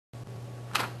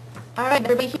All right,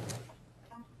 everybody.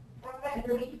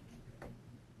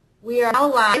 We are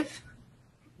now live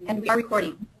and we are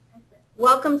recording.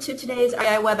 Welcome to today's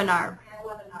REI webinar,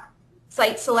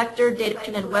 Site Selector, Data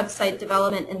and Website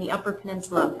Development in the Upper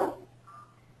Peninsula.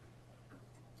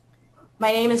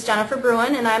 My name is Jennifer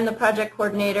Bruin and I'm the project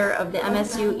coordinator of the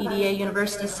MSU EDA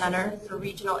University Center for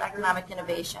Regional Economic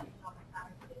Innovation.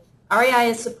 REI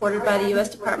is supported by the U.S.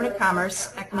 Department of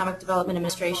Commerce, Economic Development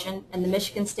Administration, and the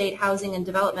Michigan State Housing and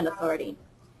Development Authority.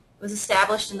 It was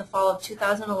established in the fall of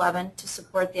 2011 to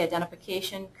support the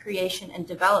identification, creation, and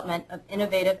development of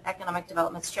innovative economic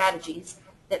development strategies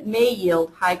that may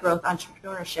yield high-growth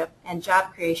entrepreneurship and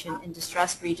job creation in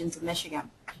distressed regions of Michigan.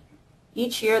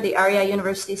 Each year, the REI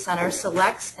University Center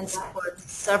selects and supports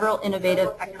several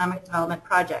innovative economic development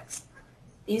projects.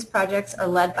 These projects are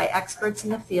led by experts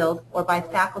in the field or by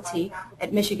faculty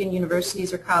at Michigan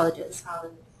universities or colleges.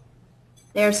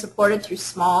 They are supported through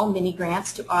small mini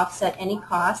grants to offset any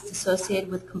costs associated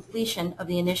with completion of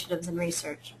the initiatives and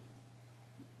research.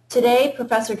 Today,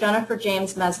 Professor Jennifer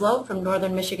James-Melosh from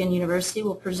Northern Michigan University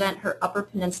will present her Upper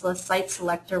Peninsula Site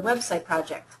Selector website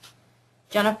project.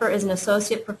 Jennifer is an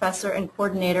associate professor and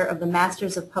coordinator of the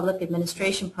Masters of Public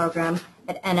Administration program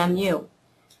at NMU.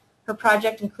 Her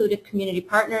project included community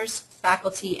partners,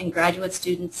 faculty, and graduate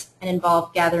students and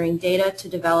involved gathering data to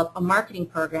develop a marketing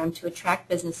program to attract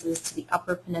businesses to the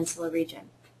Upper Peninsula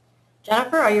region.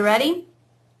 Jennifer, are you ready?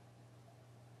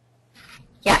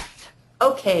 Yes.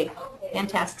 Okay,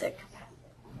 fantastic.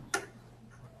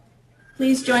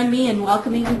 Please join me in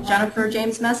welcoming Jennifer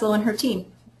James-Melosh and her team.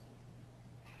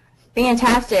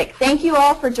 Fantastic. Thank you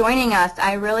all for joining us.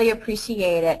 I really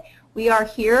appreciate it. We are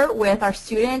here with our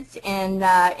students in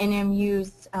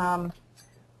NMU's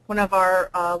one of our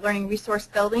learning resource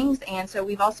buildings, and so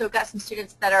we've also got some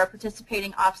students that are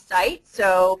participating off-site,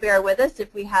 so bear with us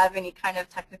if we have any kind of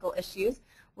technical issues.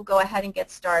 We'll go ahead and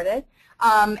get started.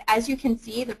 As you can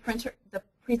see, the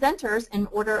presenters in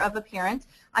order of appearance.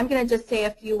 I'm going to just say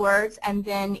a few words, and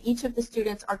then each of the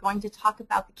students are going to talk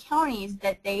about the counties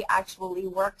that they actually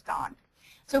worked on.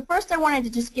 So first I wanted to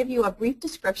just give you a brief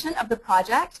description of the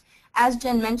project. As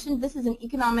Jen mentioned, this is an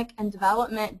economic and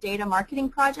development data marketing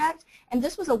project, and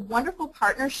this was a wonderful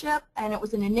partnership, and it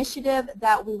was an initiative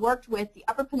that we worked with the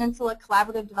Upper Peninsula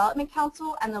Collaborative Development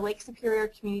Council and the Lake Superior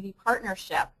Community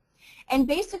Partnership. And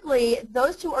basically,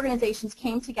 those two organizations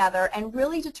came together and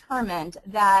really determined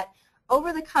that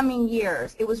over the coming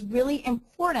years, it was really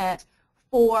important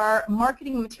for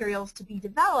marketing materials to be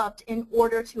developed in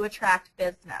order to attract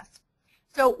business.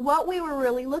 So what we were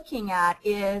really looking at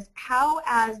is how,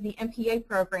 as the MPA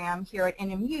program here at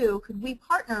NMU, could we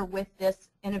partner with this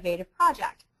innovative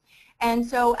project. And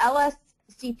so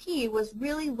LSCP was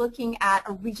really looking at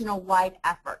a regional-wide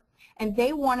effort. And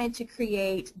they wanted to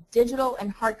create digital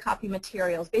and hard copy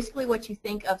materials, basically what you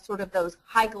think of sort of those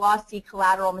high glossy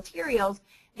collateral materials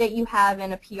that you have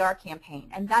in a PR campaign.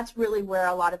 And that's really where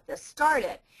a lot of this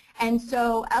started. And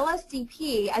so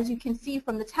LSCP, as you can see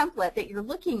from the template that you're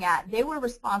looking at, they were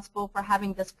responsible for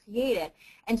having this created.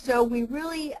 And so we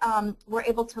really were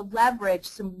able to leverage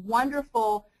some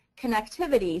wonderful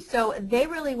connectivity. So they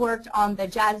really worked on the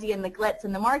jazzy and the glitz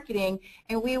and the marketing,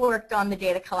 and we worked on the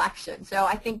data collection. So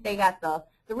I think they got the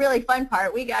really fun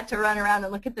part. We got to run around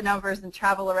and look at the numbers and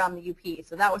travel around the UP.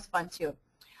 So that was fun too.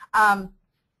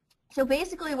 So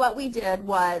basically what we did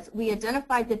was we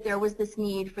identified that there was this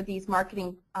need for these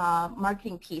marketing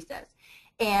pieces.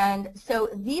 And so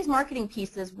these marketing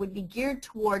pieces would be geared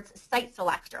towards site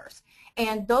selectors.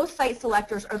 And those site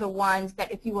selectors are the ones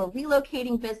that if you were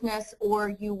relocating business or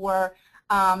you were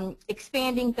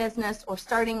expanding business or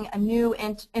starting a new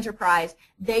enterprise,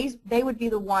 they would be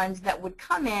the ones that would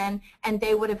come in and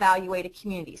they would evaluate a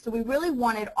community. So we really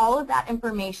wanted all of that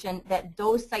information that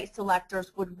those site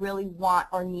selectors would really want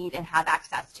or need and have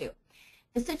access to.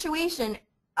 The situation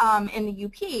in the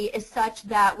UP is such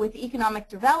that with economic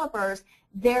developers,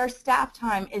 their staff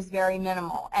time is very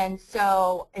minimal. And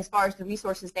so as far as the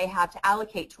resources they have to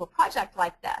allocate to a project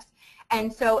like this.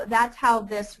 And so that's how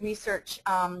this research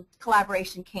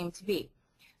collaboration came to be.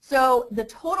 So the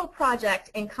total project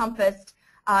encompassed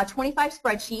 25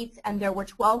 spreadsheets, and there were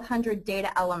 1,200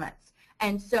 data elements.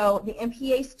 And so the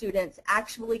MPA students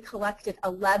actually collected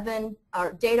 11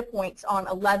 data points on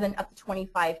 11 of the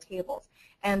 25 tables,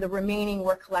 and the remaining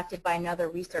were collected by another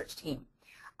research team.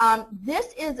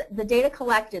 This is the data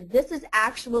collected. This is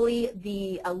actually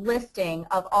the listing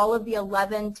of all of the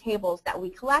 11 tables that we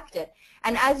collected.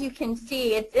 And as you can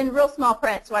see, it's in real small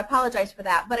print, so I apologize for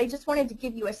that. But I just wanted to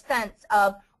give you a sense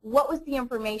of what was the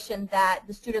information that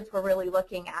the students were really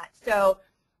looking at. So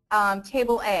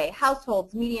table A,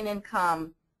 households, median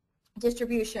income,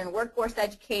 distribution, workforce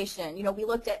education. You know, we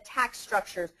looked at tax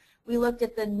structures. We looked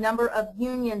at the number of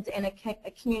unions in a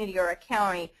community or a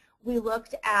county. We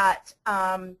looked at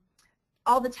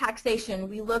all the taxation.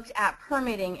 We looked at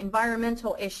permitting,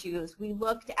 environmental issues. We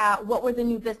looked at what were the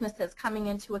new businesses coming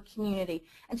into a community.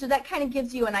 And so that kind of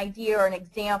gives you an idea or an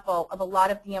example of a lot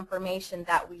of the information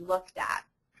that we looked at.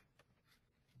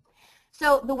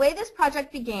 So the way this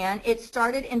project began, it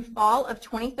started in fall of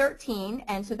 2013,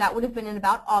 and so that would have been in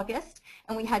about August,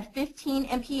 and we had 15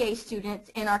 MPA students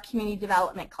in our community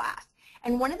development class.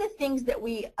 And one of the things that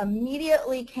we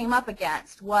immediately came up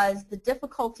against was the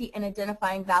difficulty in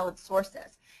identifying valid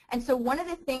sources. And so one of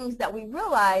the things that we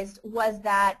realized was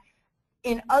that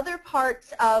in other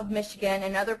parts of Michigan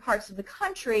and other parts of the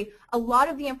country, a lot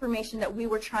of the information that we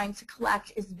were trying to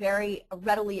collect is very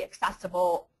readily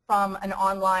accessible from an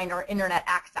online or internet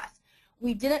access.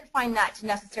 We didn't find that to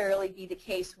necessarily be the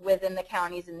case within the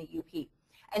counties in the UP.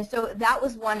 And so that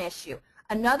was one issue.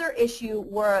 Another issue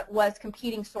was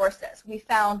competing sources. We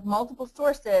found multiple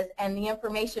sources and the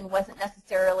information wasn't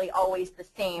necessarily always the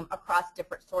same across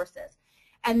different sources.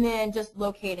 And then just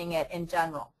locating it in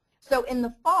general. So in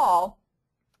the fall,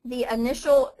 the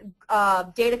initial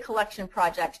data collection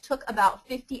project took about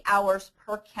 50 hours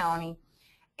per county.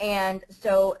 And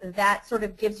so that sort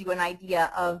of gives you an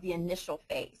idea of the initial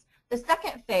phase. The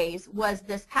second phase was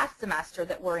this past semester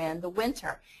that we're in, the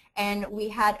winter. And we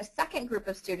had a second group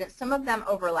of students. Some of them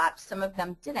overlapped, some of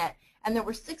them didn't. And there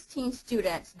were 16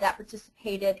 students that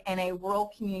participated in a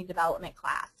rural community development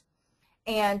class.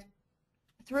 And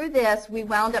through this, we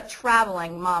wound up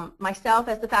traveling, myself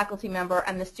as the faculty member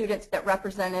and the students that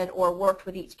represented or worked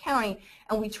with each county,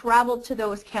 and we traveled to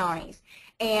those counties.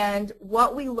 And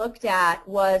what we looked at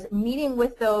was meeting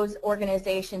with those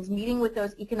organizations, meeting with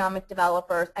those economic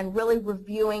developers, and really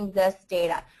reviewing this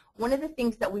data. One of the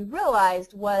things that we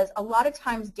realized was a lot of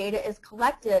times data is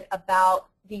collected about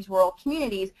these rural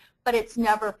communities, but it's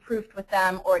never proofed with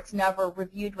them or it's never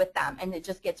reviewed with them, and it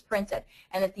just gets printed.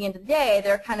 And at the end of the day,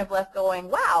 they're kind of left going,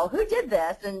 wow, who did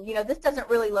this? And you know, this doesn't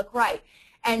really look right.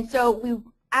 And so we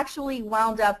actually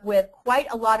wound up with quite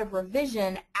a lot of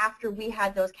revision after we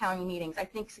had those county meetings, I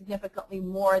think significantly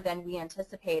more than we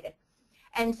anticipated.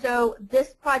 And so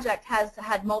this project has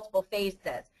had multiple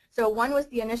phases. So one was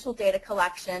the initial data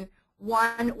collection,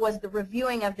 one was the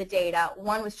reviewing of the data,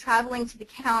 one was traveling to the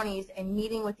counties and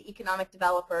meeting with the economic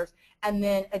developers, and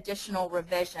then additional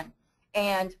revision.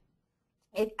 And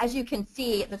as you can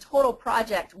see, the total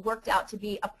project worked out to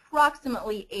be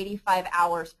approximately 85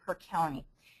 hours per county.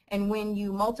 And when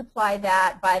you multiply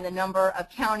that by the number of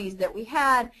counties that we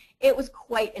had, it was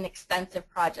quite an extensive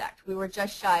project. We were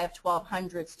just shy of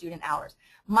 1,200 student hours.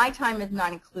 My time is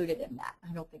not included in that.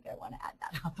 I don't think I want to add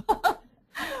that up.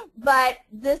 But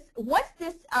once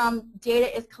this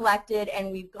data is collected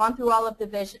and we've gone through all of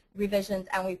the revisions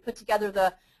and we've put together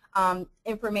the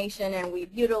information and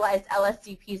we've utilized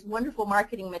LSCP's wonderful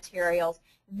marketing materials,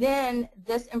 then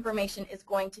this information is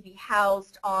going to be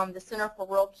housed on the Center for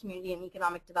Rural Community and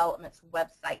Economic Development's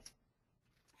website.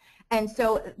 And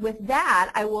so with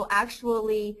that, I will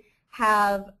actually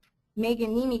have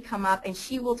Megan Nemi come up and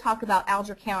she will talk about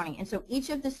Alger County. And so each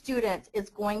of the students is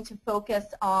going to focus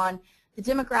on the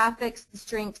demographics, the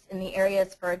strengths, and the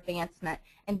areas for advancement.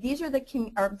 And these are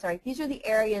the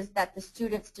areas that the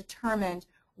students determined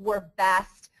were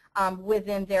best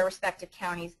within their respective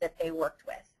counties that they worked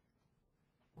with.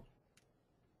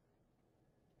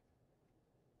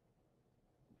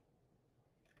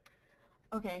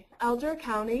 Okay, Alger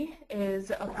County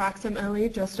is approximately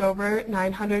just over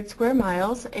 900 square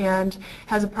miles and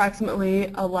has approximately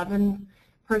 11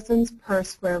 persons per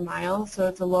square mile, so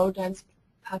it's a low dense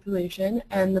population,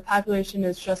 and the population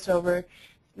is just over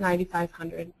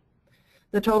 9,500.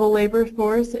 The total labor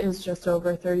force is just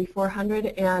over 3,400,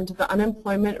 and the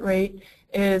unemployment rate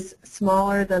is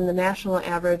smaller than the national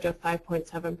average of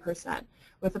 5.7%,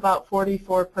 with about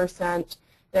 44%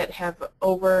 that have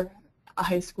over a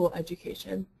high school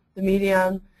education. The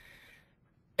median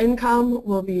income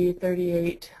will be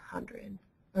 3,800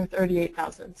 or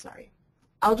 38,000. Sorry.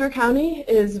 Alger County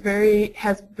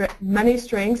has many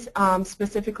strengths,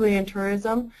 specifically in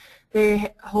tourism.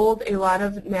 They hold a lot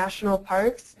of national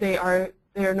parks. They are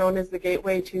known as the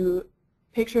gateway to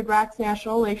Pictured Rocks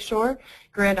National Lakeshore,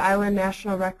 Grand Island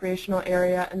National Recreational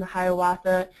Area, and the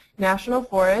Hiawatha National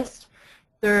Forest.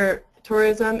 Their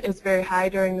tourism is very high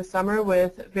during the summer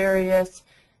with various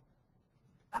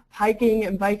hiking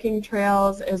and biking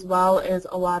trails as well as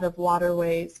a lot of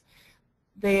waterways.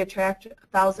 They attract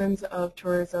thousands of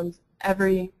tourists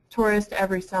every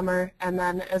summer, and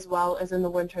then as well as in the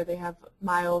winter they have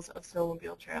miles of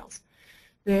snowmobile trails.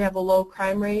 They have a low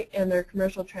crime rate, and their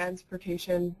commercial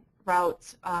transportation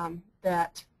routes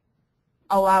that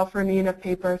allow for NENA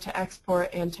paper to export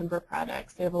and timber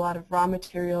products. They have a lot of raw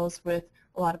materials with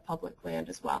a lot of public land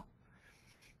as well.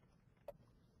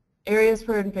 Areas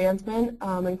for advancement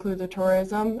include the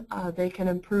tourism. They can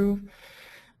improve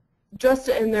just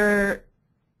in their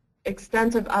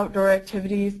extensive outdoor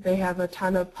activities. They have a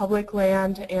ton of public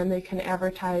land, and they can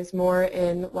advertise more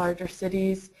in larger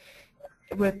cities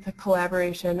with the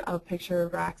collaboration of Picture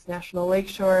Rocks National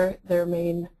Lakeshore, their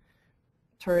main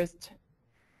tourist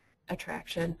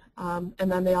attraction. And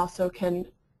then they also can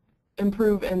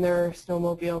improve in their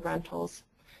snowmobile rentals.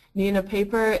 NENA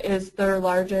Paper is their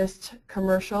largest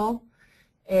commercial,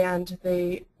 and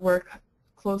they work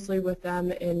closely with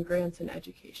them in grants and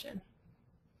education.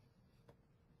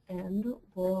 And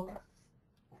we'll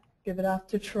give it off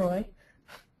to Troy.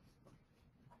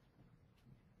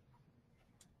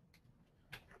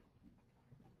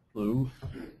 Hello.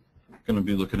 We're going to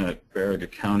be looking at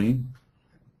Baraga County.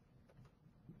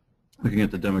 Looking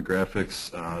at the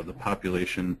demographics, the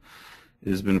population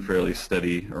has been fairly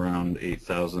steady, around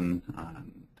 8,000,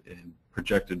 and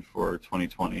projected for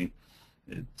 2020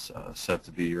 it's set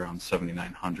to be around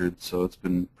 7,900, so it's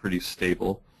been pretty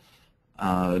stable.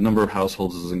 The number of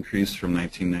households has increased from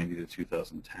 1990 to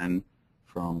 2010,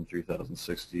 from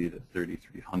 3,060 to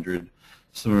 3,300.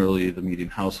 Similarly, the median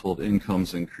household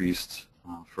incomes increased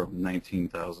from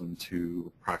 19,000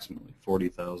 to approximately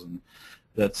 40,000.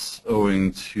 That's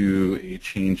owing to a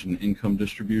change in income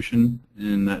distribution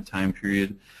in that time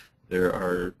period. There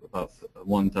are about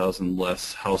 1,000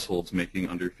 less households making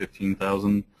under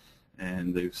 15,000,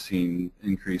 and they've seen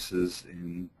increases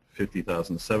in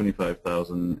 50,000 to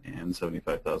 75,000 and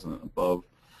 75,000 and above.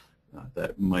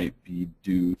 That might be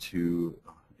due to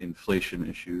inflation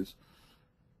issues.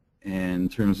 And in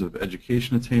terms of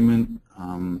education attainment,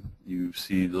 you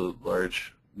see the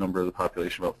large number of the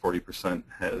population, about 40%,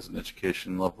 has an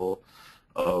education level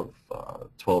of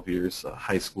 12 years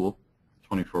high school.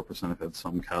 24% have had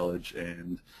some college,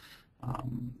 and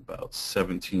about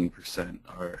 17%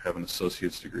 have an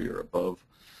associate's degree or above.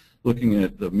 Looking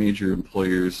at the major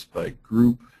employers by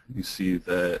group, you see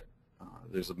that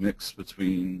there's a mix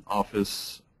between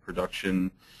office, production,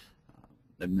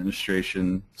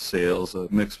 administration, sales, a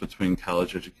mix between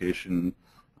college education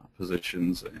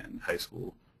positions and high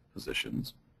school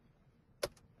positions.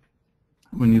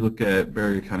 When you look at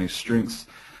Baraga County's strengths,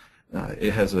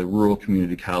 it has a rural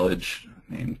community college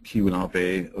named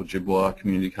Keweenaw Ojibwa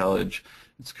Community College.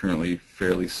 It's currently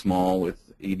fairly small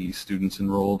with 80 students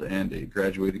enrolled and a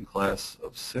graduating class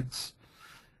of 6.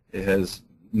 It has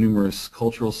numerous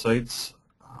cultural sites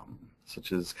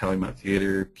such as Calumet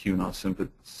Theater, Keweenaw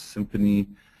Symphony,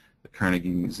 the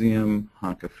Carnegie Museum,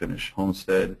 Honka Finnish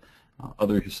Homestead,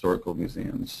 other historical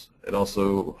museums. It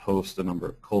also hosts a number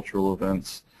of cultural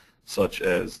events such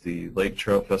as the Lake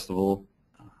Trout Festival,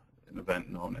 an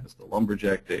event known as the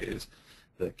Lumberjack Days,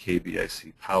 the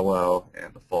KBIC Powwow,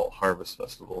 and the Fall Harvest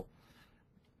Festival.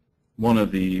 One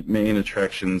of the main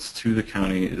attractions to the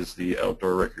county is the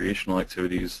outdoor recreational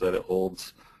activities that it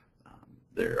holds.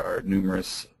 There are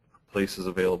numerous places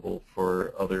available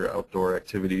for other outdoor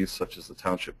activities, such as the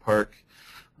Township Park.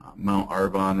 Mount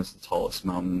Arbonne is the tallest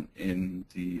mountain in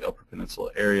the Upper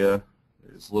Peninsula area.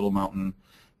 There's Little Mountain,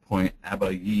 Point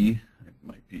Abayi, I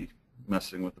might be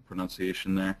messing with the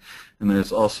pronunciation there, and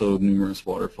there's also numerous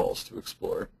waterfalls to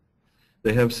explore.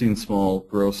 They have seen small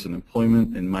growth in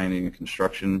employment in mining and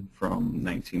construction from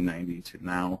 1990 to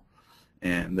now,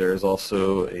 and there is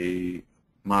also a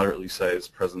moderately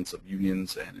sized presence of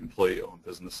unions and employee-owned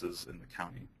businesses in the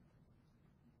county.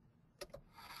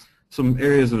 Some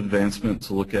areas of advancement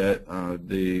to look at,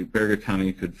 the Baraga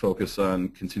County could focus on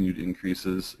continued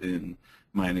increases in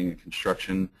mining and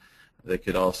construction. They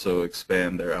could also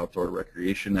expand their outdoor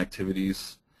recreation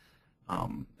activities.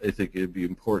 I think it would be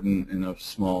important in a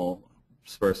small,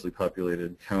 sparsely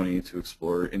populated county to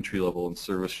explore entry-level and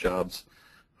service jobs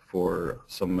for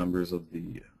some members of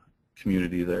the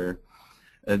community there.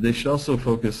 They should also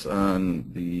focus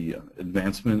on the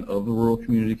advancement of the rural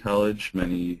community college.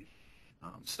 Many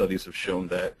studies have shown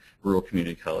that rural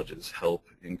community colleges help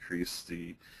increase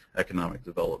the economic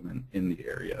development in the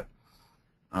area.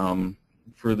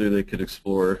 Further, they could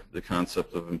explore the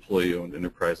concept of employee-owned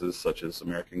enterprises such as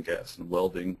American Gas and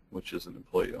Welding, which is an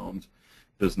employee-owned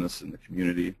business in the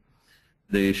community.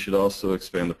 They should also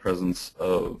expand the presence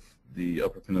of the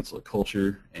Upper Peninsula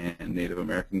culture and Native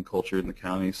American culture in the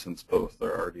county, since both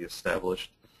are already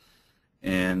established.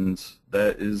 And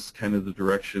that is kind of the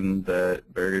direction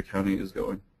that Baraga County is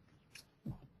going.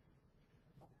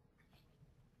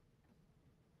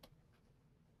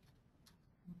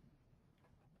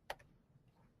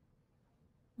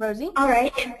 Rosie? All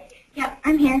right. Yeah,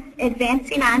 I'm here.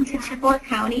 Advancing on to Chippewa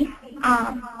County.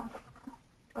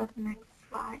 Go to the next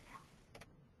slide.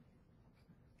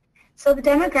 So the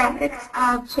demographics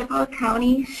of Chippewa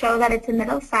County show that it's a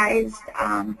middle-sized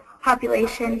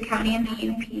population county in the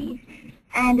UP,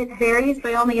 and it varies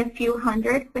by only a few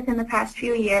hundred within the past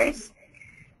few years.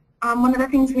 One of the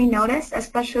things we noticed,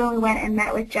 especially when we went and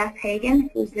met with Jeff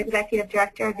Hagan, who's the Executive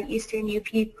Director of the Eastern UP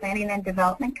Planning and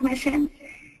Development Commission,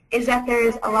 is that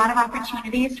there's a lot of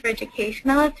opportunities for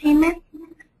educational attainment.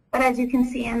 But as you can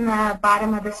see in the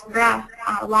bottom of this graph,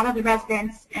 a lot of the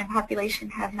residents and population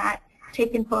have not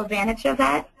taken full advantage of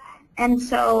that. And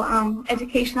so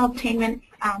educational attainment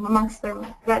amongst the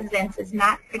residents is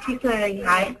not particularly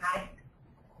high.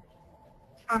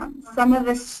 Some of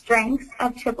the strengths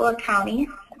of Chippewa County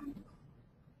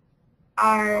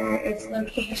are its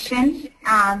location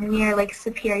near Lake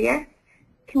Superior.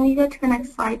 Can we go to the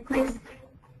next slide, please?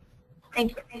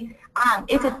 Thank you.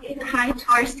 It's a high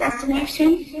tourist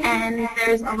destination, and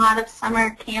there's a lot of summer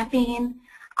camping,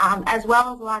 as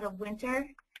well as a lot of winter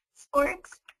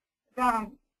sports.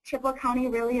 Chippewa County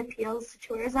really appeals to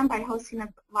tourism by hosting a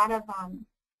lot of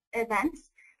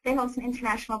events. They host an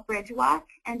International Bridge Walk,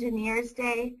 Engineers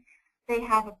Day. They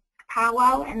have a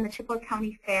powwow and the Chippewa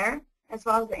County Fair, as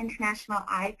well as the International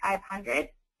I-500.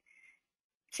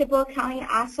 Chippewa County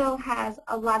also has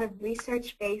a lot of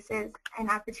research bases and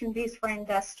opportunities for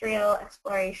industrial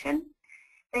exploration.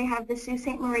 They have the Sault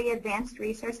Ste. Marie Advanced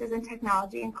Resources and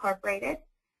Technology Incorporated.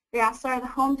 They also are the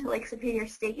home to Lake Superior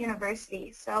State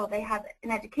University, so they have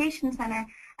an education center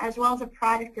as well as a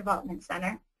product development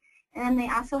center. And then they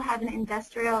also have an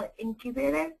industrial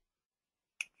incubator.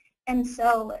 And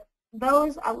so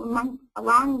those,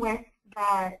 along with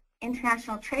the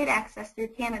international trade access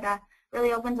through Canada,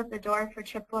 really opens up the door for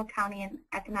Chippewa County and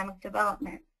economic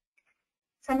development.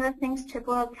 Some of the things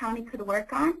Chippewa County could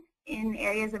work on in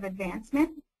areas of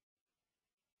advancement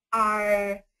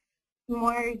are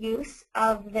more use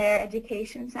of their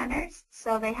education centers.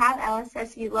 So they have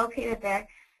LSSU located there,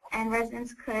 and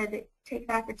residents could take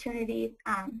the opportunity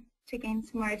to gain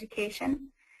some more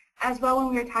education. As well, when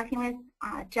we were talking with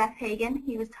Jeff Hagan,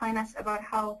 he was telling us about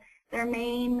how their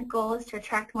main goal is to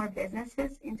attract more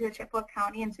businesses into Chippewa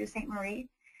County and Sault Ste. Marie.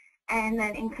 And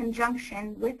then in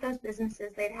conjunction with those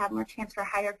businesses, they'd have more chance for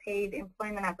higher paid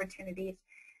employment opportunities.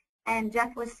 And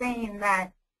Jeff was saying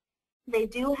that they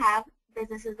do have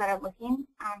businesses that are looking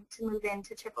to move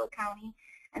into Chippewa County.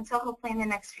 And so hopefully in the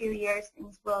next few years,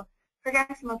 things will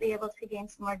progress and we'll be able to gain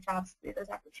some more jobs through those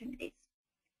opportunities.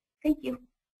 Thank you.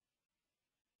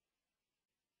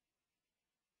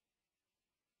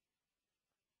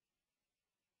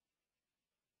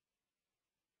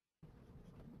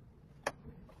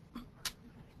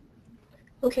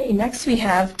 Okay, next we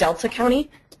have Delta County.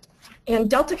 And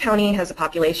Delta County has a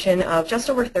population of just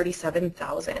over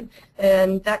 37,000,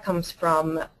 and that comes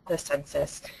from the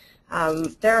census.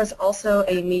 There is also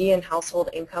a median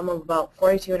household income of about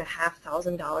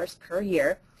 $42,500 per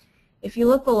year. If you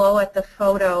look below at the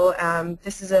photo,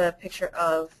 this is a picture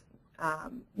of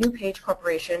New Page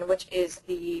Corporation, which is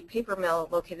the paper mill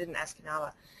located in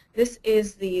Escanaba. This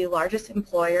is the largest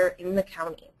employer in the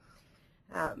county.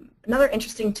 Another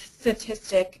interesting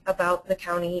statistic about the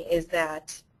county is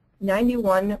that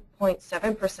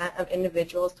 91.7% of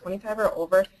individuals 25 or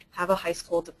over have a high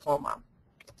school diploma.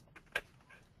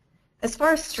 As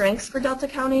far as strengths for Delta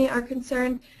County are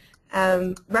concerned,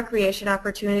 recreation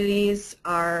opportunities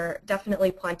are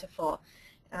definitely plentiful.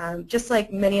 Just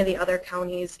like many of the other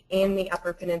counties in the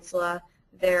Upper Peninsula,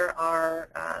 there are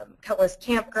countless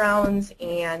campgrounds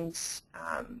and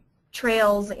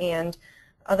trails and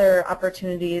other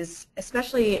opportunities,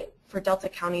 especially for Delta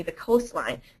County, the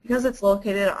coastline. Because it's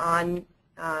located on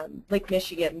Lake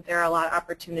Michigan, there are a lot of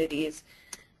opportunities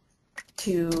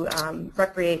to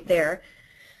recreate there.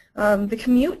 The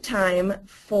commute time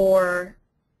for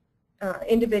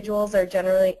individuals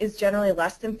is generally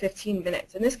less than 15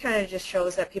 minutes, and this kind of just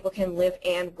shows that people can live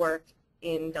and work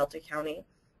in Delta County.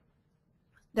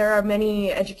 There are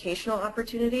many educational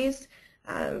opportunities,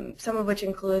 some of which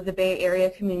include the Bay Area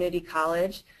Community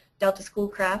College, Delta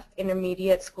Schoolcraft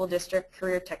Intermediate School District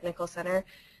Career Technical Center,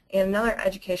 and another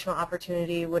educational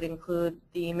opportunity would include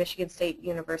the Michigan State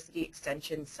University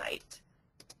Extension site.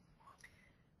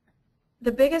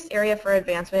 The biggest area for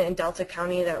advancement in Delta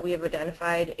County that we have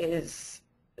identified is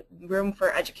room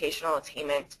for educational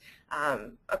attainment.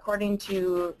 According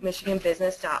to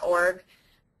MichiganBusiness.org,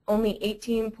 only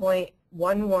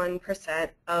 18.11%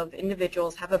 of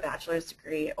individuals have a bachelor's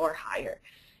degree or higher.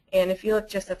 And if you look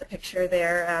just at the picture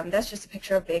there, that's just a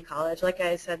picture of Bay College. Like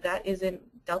I said, that is in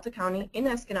Delta County, in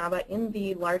Escanaba, in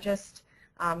the largest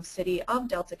city of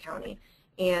Delta County.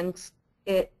 And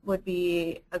it would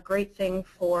be a great thing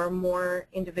for more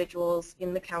individuals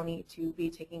in the county to be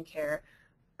taking care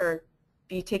or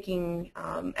be taking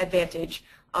advantage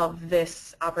of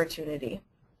this opportunity.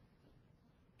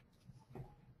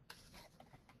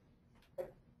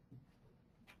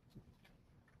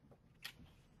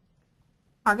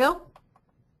 Margot?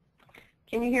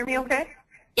 Can you hear me okay?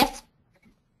 Yes.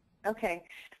 Okay.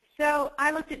 So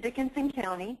I looked at Dickinson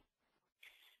County,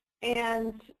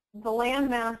 and the land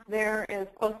mass there is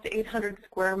close to 800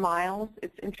 square miles.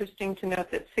 It's interesting to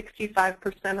note that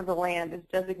 65% of the land is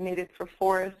designated for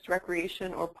forest,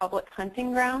 recreation, or public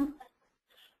hunting grounds.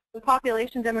 The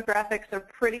population demographics are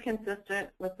pretty consistent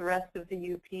with the rest of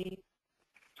the UP,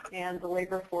 and the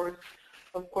labor force,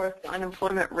 of course, the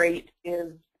unemployment rate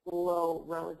is low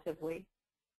relatively.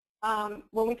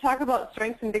 When we talk about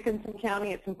strengths in Dickinson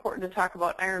County, it's important to talk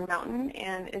about Iron Mountain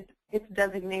and its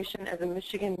designation as a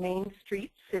Michigan Main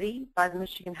Street city by the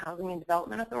Michigan Housing and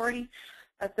Development Authority.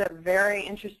 That's a very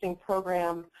interesting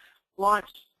program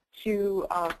launched to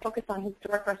focus on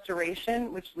historic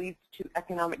restoration, which leads to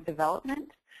economic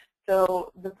development.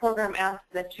 So the program asks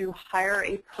that you hire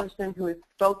a person who is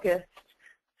focused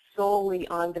solely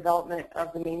on development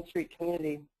of the Main Street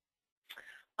community.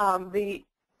 The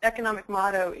economic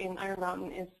motto in Iron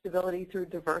Mountain is stability through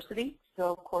diversity.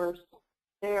 So, of course,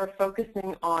 they are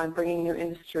focusing on bringing new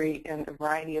industry and a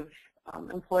variety of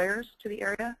employers to the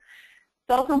area.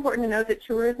 It's also important to note that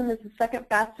tourism is the second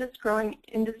fastest growing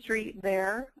industry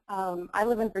there. I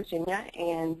live in Virginia,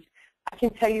 and I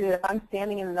can tell you that if I'm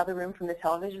standing in another room from the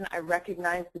television, I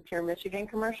recognize the Pure Michigan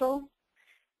commercials.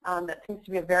 That seems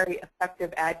to be a very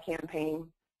effective ad campaign.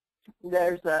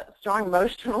 There's a strong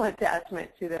emotional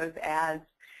attachment to those ads,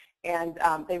 and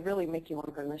they really make you want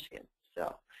to go to Michigan.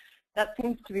 So that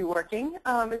seems to be working.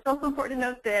 It's also important to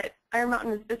note that Iron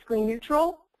Mountain is fiscally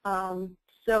neutral,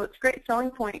 so it's a great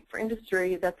selling point for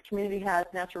industry that the community has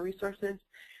natural resources,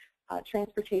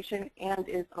 transportation, and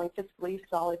is on fiscally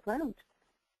solid ground.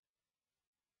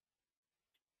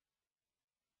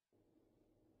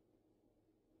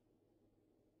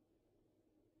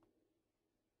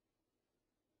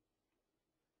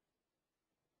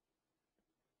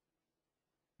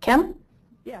 Kim?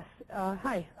 Yes.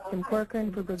 Hi, Kim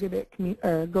Corcoran for Go Give It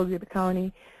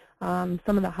County. Some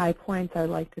of the high points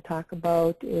I'd like to talk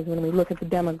about is when we look at the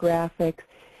demographics,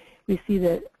 we see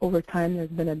that over time there's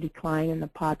been a decline in the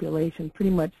population, pretty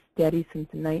much steady since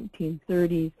the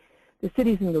 1930s. The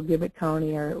cities in Go Give It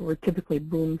County were typically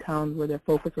boom towns where their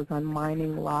focus was on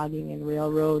mining, logging, and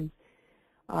railroads.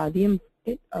 The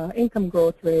income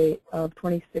growth rate of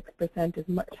 26% is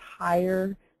much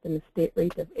higher than the state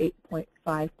rate of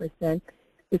 8.5%.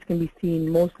 This can be seen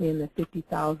mostly in the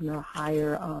 50,000 or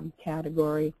higher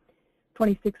category.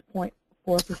 26.4%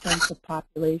 of the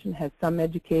population has some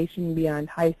education beyond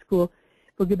high school.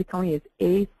 Go Give It County is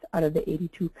 8th out of the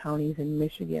 82 counties in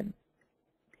Michigan.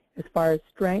 As far as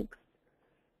strengths,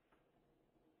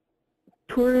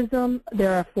 tourism,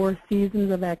 there are 4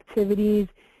 seasons of activities.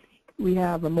 We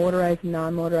have a motorized and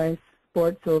non-motorized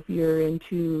sports, so if you're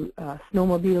into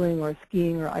snowmobiling or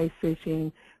skiing or ice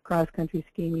fishing, cross-country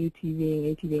skiing,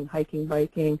 UTVing, hiking,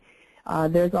 biking,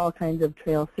 there's all kinds of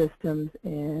trail systems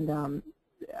and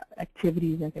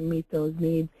activities that can meet those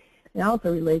needs. It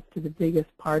also relates to the biggest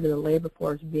part of the labor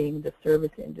force being the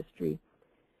service industry.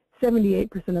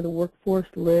 78% of the workforce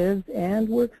lives and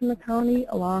works in the county,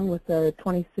 along with the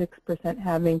 26%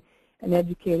 having an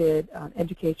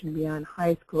education beyond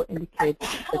high school indicates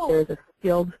that there's a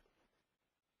skilled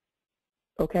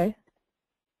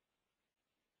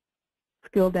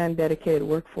and dedicated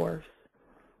workforce.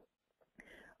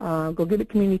 Go Give It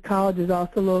Community College is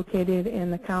also located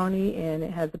in the county, and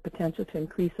it has the potential to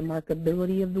increase the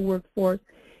marketability of the workforce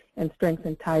and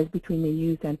strengthen ties between the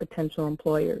youth and potential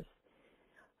employers.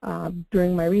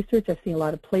 During my research, I've seen a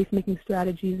lot of placemaking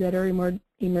strategies that are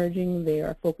emerging. They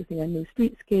are focusing on new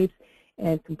streetscapes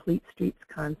and complete streets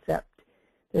concept.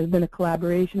 There's been a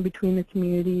collaboration between the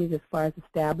communities as far as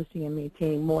establishing and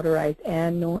maintaining motorized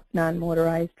and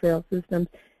non-motorized trail systems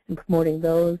and promoting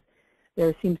those.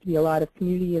 There seems to be a lot of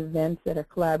community events that are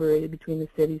collaborated between the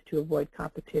cities to avoid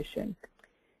competition.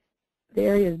 The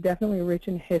area is definitely rich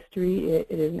in history. It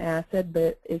is an asset,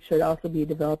 but it should also be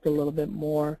developed a little bit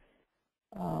more.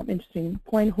 Interesting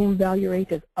point, home value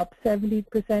rate is up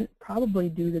 70%, probably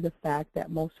due to the fact that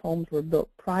most homes were built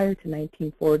prior to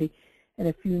 1940, and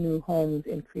a few new homes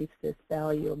increased this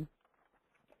value.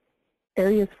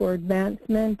 Areas for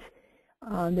advancement,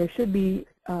 there should be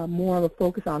more of a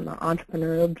focus on the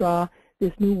entrepreneurial draw.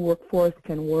 This new workforce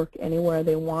can work anywhere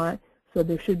they want, so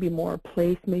there should be more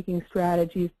place-making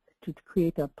strategies to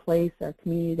create a place, a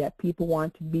community that people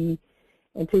want to be,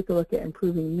 and take a look at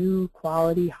improving new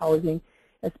quality housing,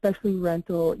 especially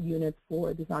rental units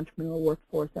for this entrepreneurial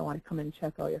workforce that want to come and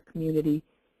check out your community.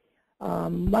 A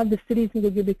lot of the cities in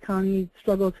the County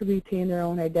struggle to retain their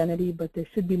own identity, but there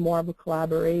should be more of a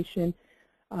collaboration.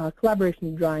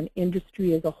 Collaboration to draw in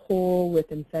industry as a whole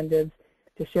with incentives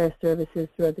to share services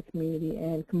throughout the community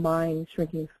and combine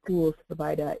shrinking schools to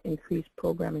provide increased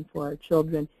programming for our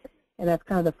children. And that's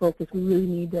kind of the focus. We really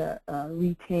need to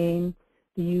retain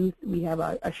the youth. We have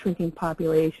a shrinking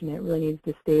population. It really needs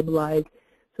to stabilize.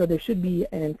 So there should be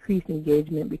an increased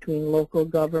engagement between local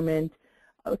government,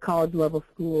 college-level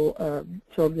school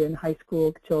children, high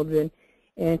school children,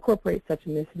 and incorporate such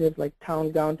initiatives like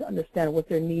Town Gown to understand what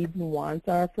their needs and wants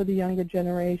are for the younger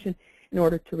generation in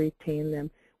order to retain them.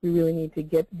 We really need to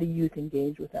get the youth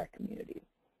engaged with our community.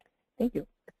 Thank you.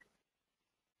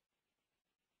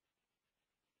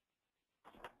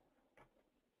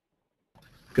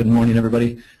 Good morning,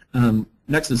 everybody.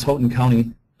 Next is Houghton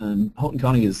County. Houghton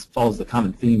County follows the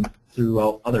common theme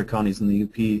throughout other counties in the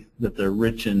UP that they're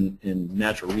rich in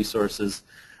natural resources.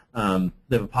 They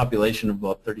have a population of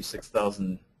about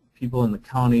 36,000 people in the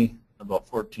county, about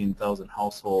 14,000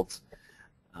 households.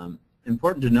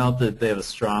 Important to note that they have a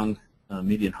strong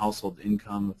median household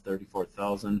income of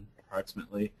 34,000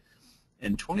 approximately,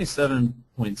 and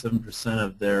 27.7%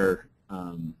 of their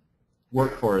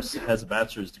workforce has a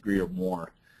bachelor's degree or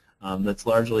more. That's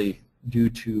largely due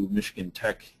to Michigan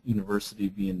Tech University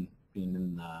being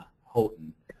in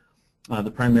Houghton.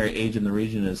 The primary age in the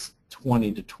region is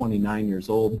 20 to 29 years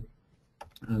old,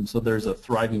 so there's a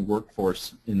thriving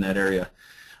workforce in that area.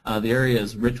 The area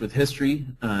is rich with history,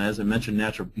 as I mentioned,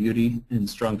 natural beauty and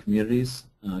strong communities,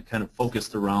 kind of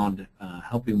focused around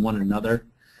helping one another,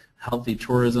 healthy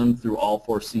tourism through all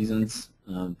 4 seasons.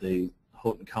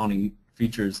 Houghton County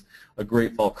features a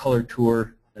great fall color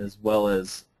tour as well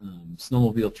as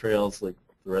snowmobile trails like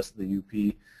the rest of the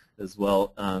UP as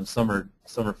well. Summer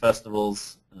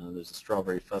festivals, there's a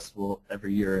strawberry festival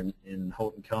every year in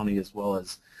Houghton County, as well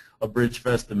as a bridge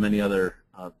fest and many other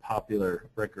popular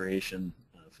recreation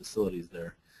facilities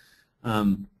there.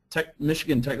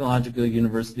 Michigan Technological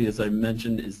University, as I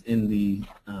mentioned, is in the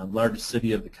largest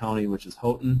city of the county, which is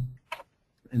Houghton,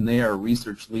 and they are a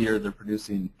research leader. They're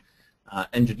producing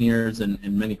engineers and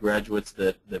many graduates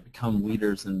that become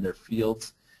leaders in their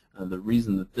fields. The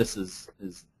reason that this is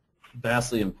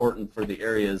vastly important for the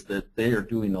area is that they are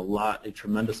doing a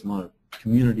tremendous amount of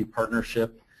community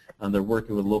partnership. They're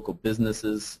working with local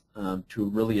businesses to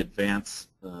really advance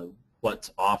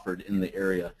what's offered in the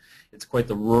area. It's quite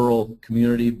the rural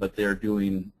community, but they're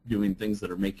doing things that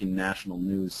are making national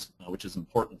news, which is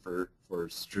important for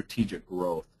strategic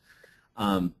growth.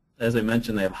 As I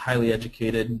mentioned, they have a highly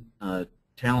educated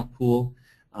talent pool.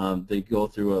 They go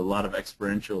through a lot of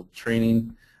experiential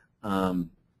training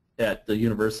at the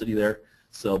university there,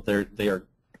 so they are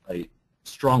a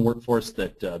strong workforce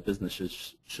that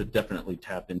businesses should definitely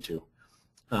tap into.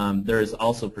 There is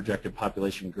also projected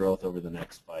population growth over the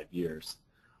next 5 years.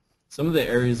 Some of the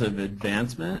areas of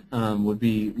advancement would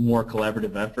be more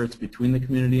collaborative efforts between the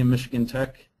community and Michigan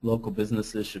Tech. Local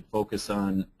businesses should focus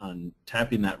on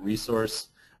tapping that resource,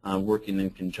 working in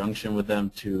conjunction with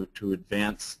them to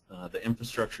advance the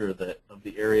infrastructure of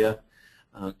the area.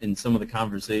 In some of the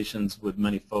conversations with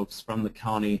many folks from the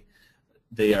county,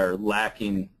 they are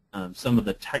lacking some of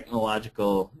the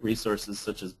technological resources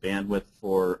such as bandwidth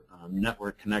for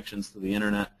network connections to the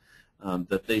internet,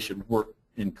 that they should work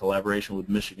in collaboration with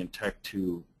Michigan Tech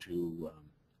to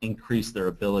increase their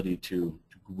ability to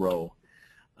grow.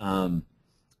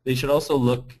 They should also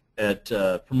look at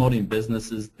promoting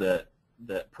businesses that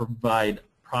provide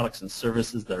products and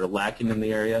services that are lacking in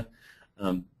the area.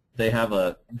 They have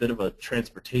a bit of a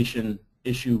transportation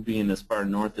issue being as far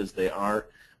north as they are,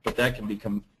 but that can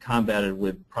become combated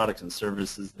with products and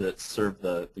services that serve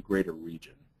the greater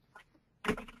region.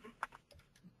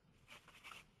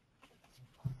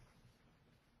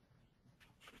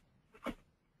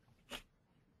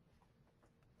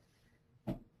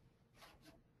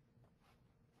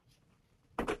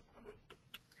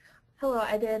 Hello,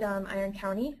 I did Iron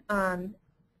County.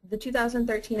 The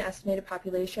 2013 estimated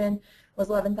population was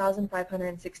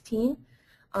 11,516.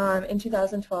 In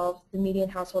 2012, the median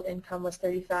household income was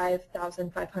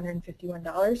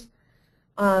 $35,551.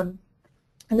 And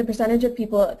the percentage of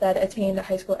people that attained a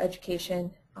high school education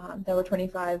that were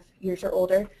 25 years or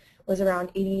older was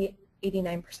around 89%.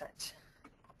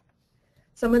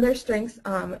 Some of their strengths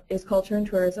is culture and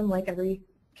tourism, like every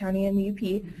county in the UP.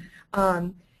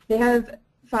 They have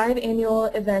 5 annual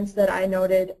events that I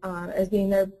noted as being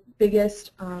their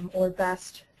biggest or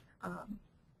best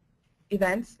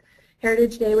events.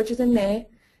 Heritage Day, which is in May,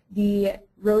 the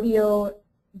rodeo,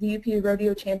 the UP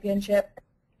Rodeo Championship,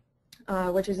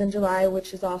 which is in July,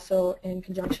 which is also in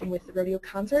conjunction with the rodeo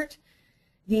concert,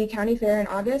 the county fair in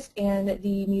August, and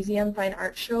the Museum Fine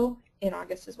Arts Show in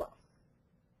August as well.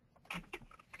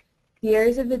 The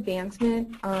areas of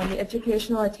advancement, the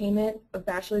educational attainment of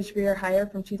bachelor's degree or higher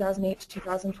from 2008 to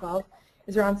 2012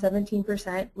 is around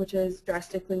 17%, which is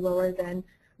drastically lower than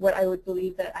what I would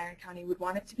believe that Iron County would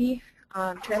want it to be.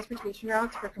 Transportation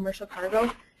routes for commercial cargo.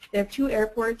 They have 2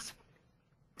 airports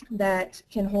that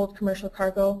can hold commercial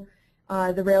cargo,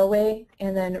 the railway,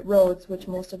 and then roads, which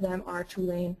most of them are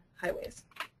 2-lane highways.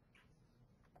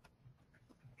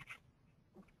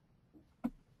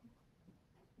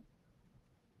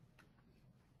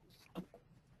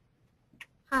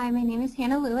 Hi, my name is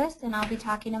Hannah Lewis, and I'll be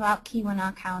talking about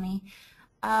Keweenaw County.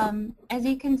 As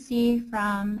you can see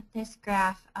from this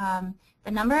graph, the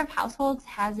number of households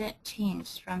hasn't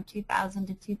changed from 2000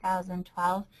 to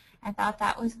 2012. I thought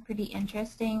that was pretty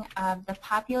interesting. The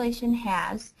population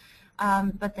has,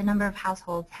 but the number of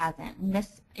households hasn't. And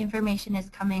this information is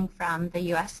coming from the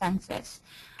U.S. Census.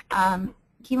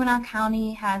 Keweenaw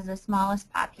County has the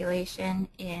smallest population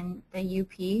in the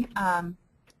UP,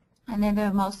 and they're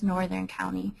the most northern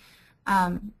county.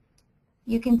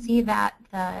 You can see that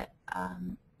the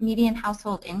median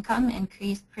household income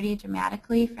increased pretty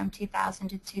dramatically from 2000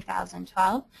 to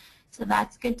 2012. So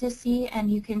that's good to see,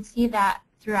 and you can see that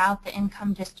throughout the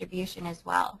income distribution as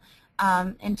well.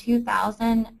 In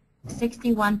 2000,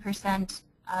 61%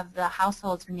 of the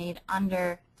households made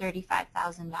under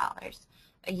 $35,000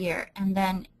 a year, and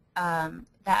then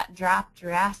that dropped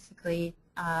drastically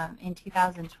in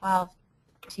 2012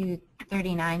 to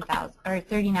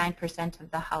 39%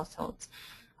 of the households.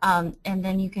 And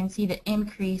then you can see the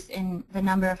increase in the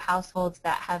number of households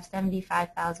that have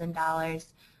 $75,000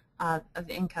 of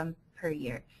income per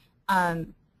year.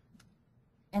 And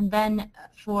then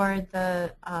for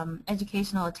the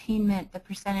educational attainment, the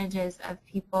percentages of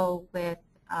people with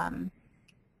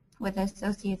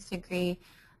associate's degree,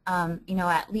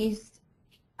 at least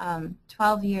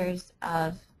 12 years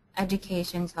of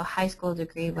education, so high school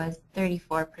degree, was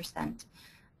 34%.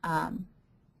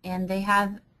 And they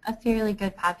have a fairly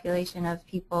good population of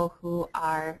people who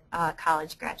are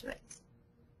college graduates.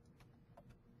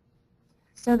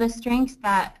 So the strengths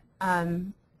that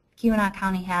Keweenaw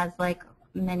County has, like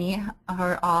many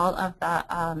or all of the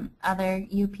other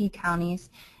UP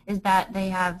counties, is that they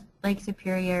have Lake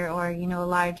Superior, or a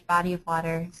large body of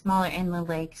water, smaller inland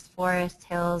lakes, forests,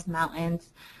 hills,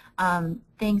 mountains,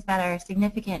 things that are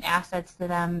significant assets to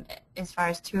them as far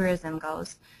as tourism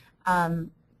goes.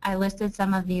 I listed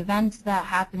some of the events that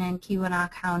happen in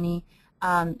Keweenaw County,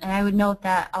 and I would note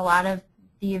that a lot of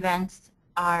the events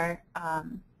are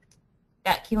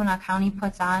that Keweenaw County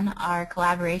puts on are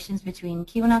collaborations between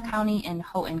Keweenaw County and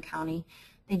Houghton County.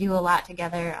 They do a lot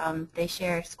together. They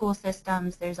share school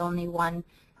systems. There's only one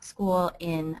school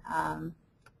in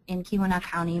Keweenaw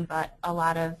County, but a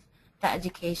lot of the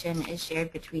education is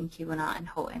shared between Keweenaw and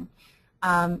Houghton.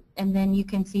 And then you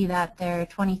can see that there are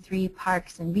 23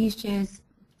 parks and beaches,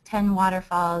 10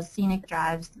 waterfalls, scenic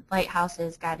drives,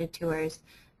 lighthouses, guided tours.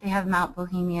 They have Mount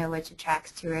Bohemia, which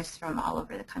attracts tourists from all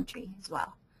over the country as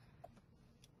well.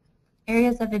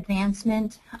 Areas of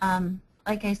advancement,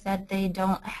 like I said, they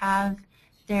don't have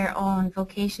their own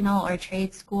vocational or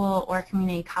trade school or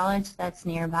community college that's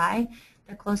nearby.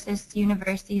 The closest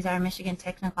universities are Michigan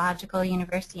Technological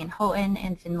University in Houghton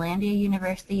and Finlandia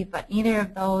University, but neither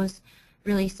of those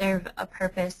really serve a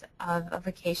purpose of a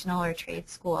vocational or trade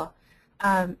school.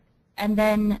 And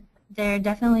then they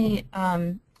definitely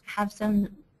have some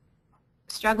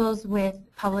struggles with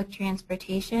public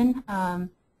transportation.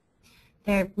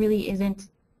 There really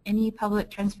isn't any public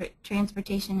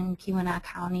transportation in Keweenaw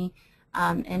County,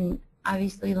 and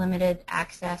obviously limited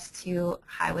access to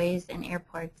highways and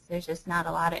airports. There's just not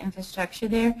a lot of infrastructure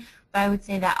there, but I would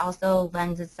say that also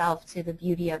lends itself to the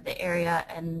beauty of the area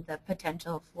and the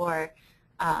potential for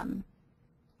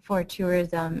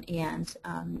tourism and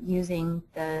using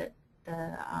the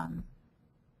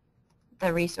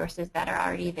resources that are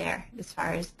already there as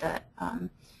far as the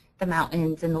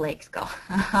mountains and the lakes go.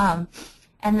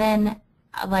 And then,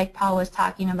 like Paul was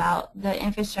talking about, the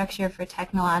infrastructure for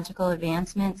technological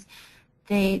advancements,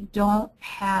 they don't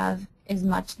have as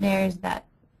much there as that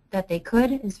they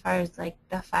could, as far as like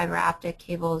the fiber optic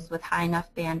cables with high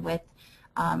enough bandwidth.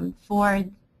 For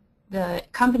the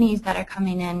companies that are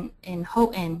coming in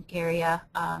Houghton area,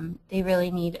 they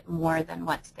really need more than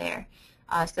what's there.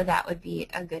 So that would be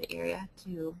a good area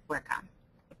to work on.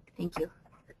 Thank you.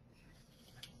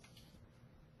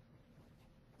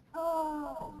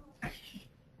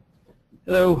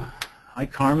 Hello, Hi,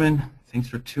 Carmen. Thanks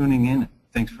for tuning in.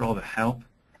 Thanks for all the help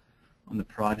on the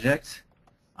project.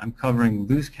 I'm covering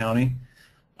Lewis County.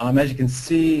 As you can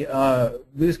see,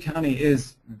 Lewis County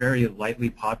is very lightly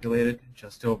populated,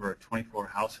 just over 24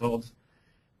 households,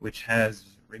 which has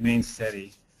remained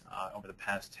steady over the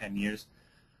past 10 years.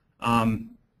 A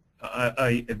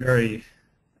very,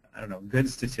 good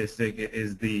statistic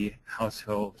is the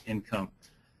household income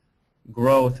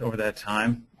growth over that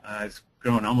time. It's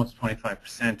grown almost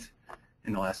 25%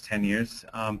 in the last 10 years.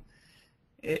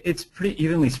 It's pretty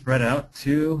evenly spread out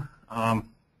too,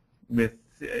 with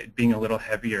it being a little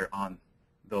heavier on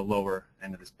the lower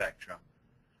end of the spectrum.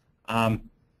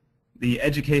 The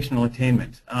educational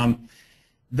attainment.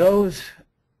 Those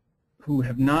who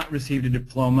have not received a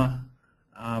diploma,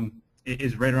 it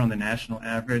is right around the national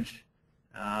average.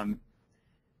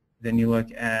 Then you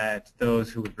look at those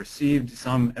who have received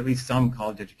at least some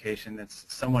college education that's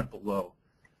somewhat below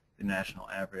the national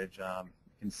average. You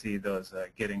can see those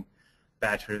getting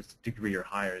bachelor's degree or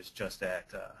higher is just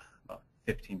at about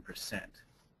 15%.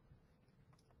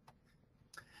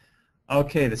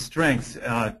 Okay, the strengths.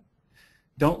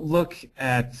 Don't look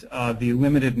at the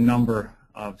limited number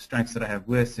of strengths that I have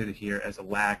listed here as a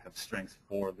lack of strengths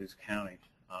for Lewis County.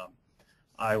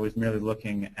 I was merely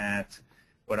looking at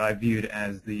what I viewed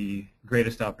as the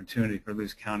greatest opportunity for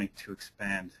Lewis County to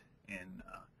expand in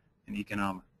an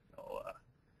economic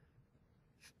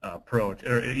approach.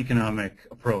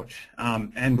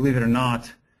 And believe it or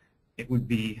not, it would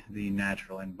be the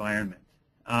natural environment.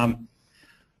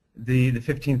 The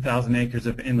 15,000 acres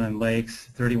of inland lakes,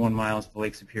 31 miles of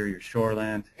Lake Superior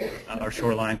shoreline,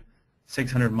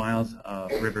 600 miles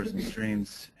of rivers and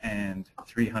streams, and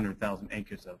 300,000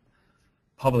 acres of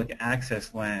public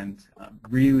access land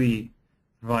really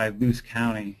provide Lewis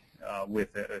County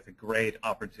with a great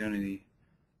opportunity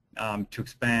to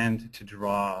expand, to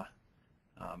draw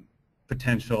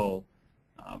potential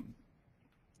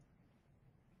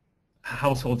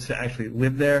households to actually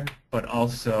live there, but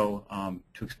also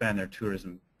to expand their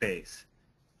tourism base.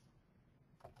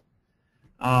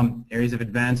 Areas of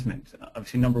advancement.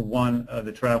 Obviously, number one,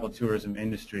 the travel tourism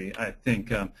industry. I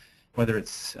think whether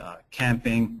it's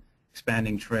camping,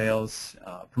 expanding trails,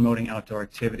 promoting outdoor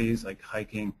activities like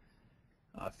hiking,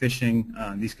 fishing,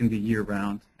 these can be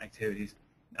year-round activities.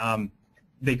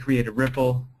 They create a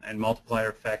ripple and multiplier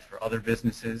effect for other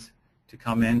businesses to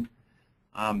come in.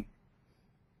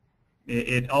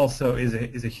 It also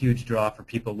is a huge draw for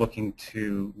people looking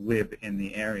to live in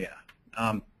the area.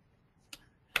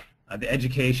 The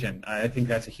education, I think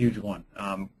that's a huge one.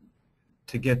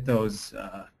 To get those,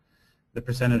 the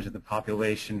percentage of the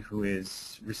population who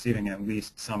is receiving at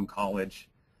least some college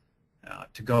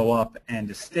to go up and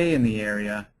to stay in the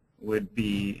area would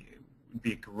be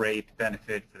a great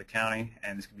benefit for the county,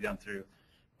 and this can be done through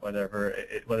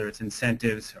whether it's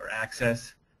incentives or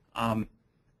access.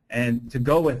 And to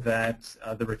go with that,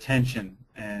 the retention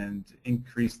and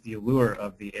increase the allure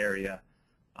of the area,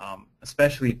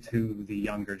 especially to the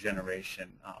younger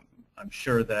generation. I'm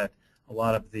sure that a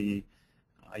lot of the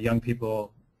young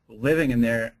people living in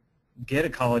there get a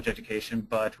college education,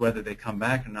 but whether they come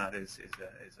back or not is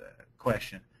a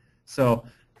question. So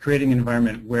creating an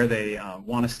environment where they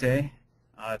want to stay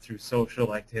through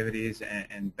social activities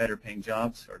and better paying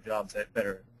jobs, or jobs that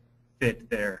better fit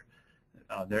their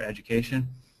education.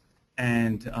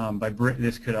 And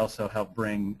this could also help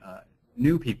bring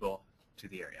new people to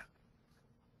the area.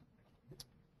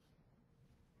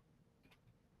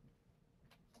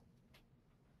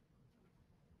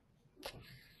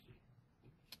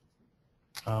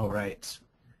 All right.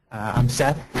 I'm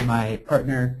Seth. My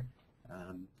partner,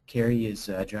 Carrie, is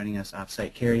joining us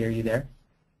off-site. Carrie, are you there?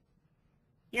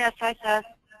 Yes, hi, Seth.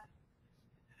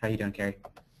 How you doing, Carrie?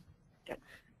 Good.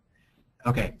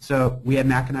 Okay, so we have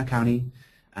Mackinac County.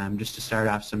 Just to start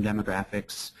off, some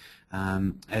demographics.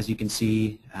 As you can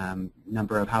see,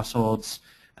 number of households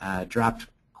dropped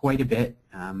quite a bit,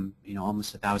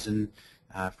 almost 1,000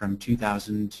 from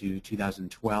 2000 to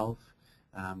 2012,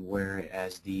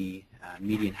 whereas the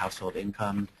median household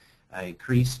income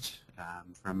increased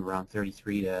from around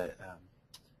 33 to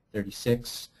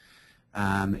 36.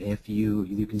 If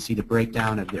you can see the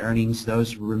breakdown of the earnings,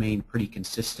 those remain pretty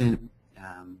consistent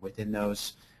within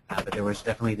those. But there was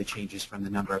definitely the changes from the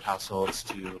number of households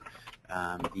to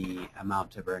the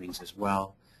amount of earnings as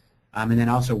well. And then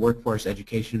also workforce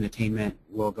education and attainment.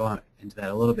 We'll go into that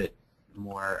a little bit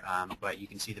more, but you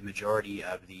can see the majority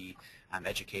of the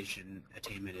education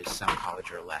attainment is some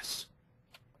college or less.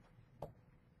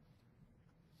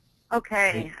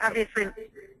 Okay, obviously,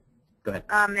 go ahead.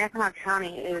 Mackinac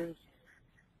County is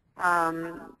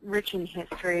rich in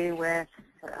history with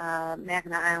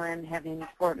Mackinac Island having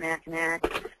Fort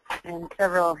Mackinac and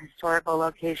several historical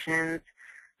locations,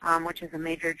 which is a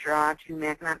major draw to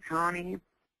Mackinac County.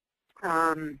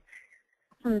 Some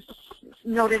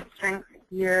noted strengths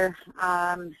here,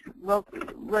 well,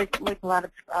 like a lot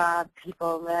of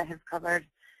people that have covered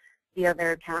the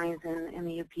other counties in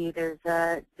the UP, there's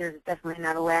definitely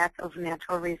not a lack of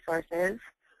natural resources.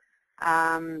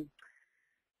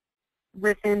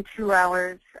 Within 2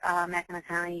 hours, Mackinac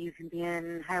County, you can be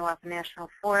in Hiawatha National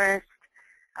Forest,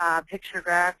 Picture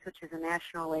Grass, which is a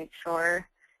national lake shore,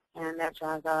 and that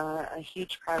draws a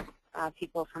huge crowd of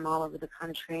people from all over the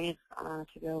country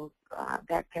to go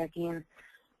backpacking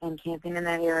and camping in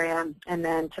that area. And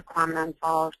then Tequamanon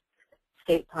Falls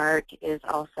State Park is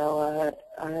also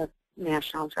a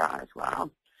national draw as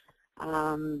well.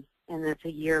 And it's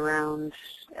a year-round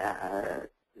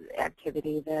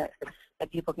activity that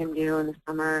people can do in the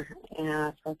summer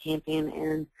for camping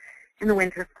and in the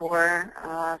winter for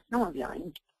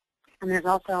snowmobiling. And there's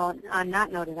also,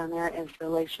 not noted on there, is the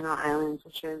Lake Chanel Islands,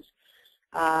 which is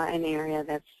an area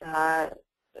that's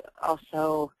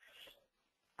also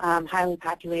highly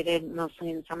populated,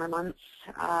 mostly in summer months,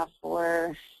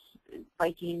 for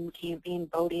biking, camping,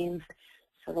 boating.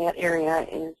 So that area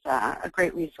is a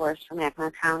great resource for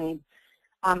Mackinac County.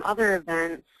 Other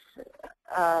events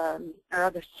or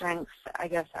other strengths, I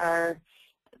guess, are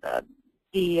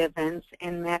the events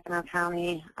in Mackinac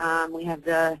County. We have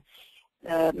the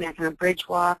Mackinac Bridge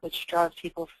Walk, which draws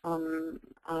people from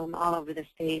all over the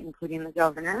state, including the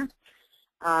governor.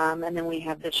 And then we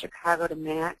have the Chicago to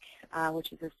Mac,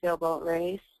 which is a sailboat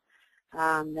race.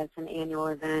 That's an annual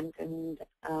event and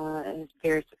is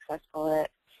very successful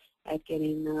at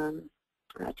getting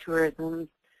tourism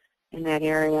in that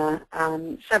area.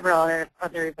 Several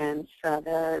other events,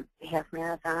 the half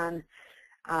marathon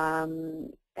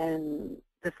and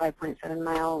the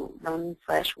 5.7-mile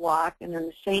run/walk, and then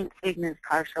the St. Ignace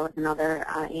Car Show is another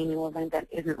annual event that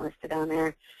isn't listed on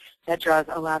there that draws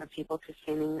a lot of people to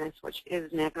St. Ignace, which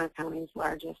is Mackinac County's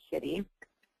largest city.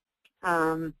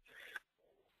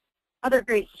 Other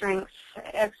great strengths,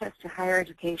 access to higher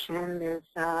education. There's,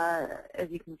 as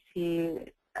you can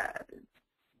see,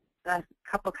 a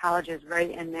couple colleges right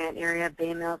in that area,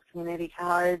 Bay Mills Community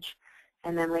College,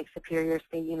 and then Lake Superior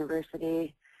State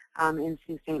University in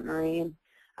Sault Ste. Marie.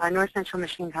 North Central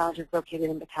Michigan College is located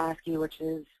in Petoskey, which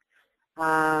is,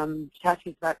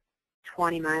 Petoskey is about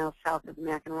 20 miles south of the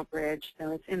Mackinac Bridge,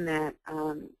 so it's in that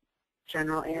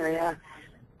general area.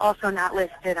 Also not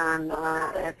listed on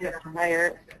access to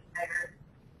higher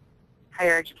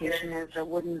education is the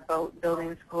Wooden Boat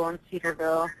Building School in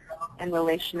Cedarville and the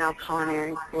Lake Chanel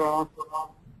Culinary School.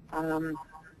 So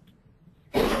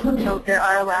there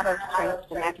are a lot of strengths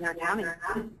to Mackinac County.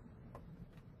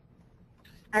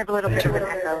 I have a little bit of an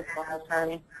echo, so I'm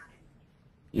sorry.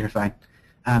 You're fine.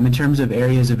 In terms of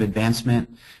areas of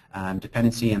advancement,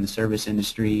 dependency on the service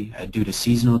industry due to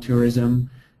seasonal tourism,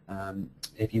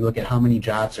 if you look at how many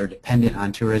jobs are dependent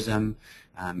on tourism,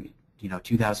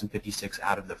 2,056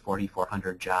 out of the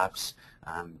 4,400 jobs,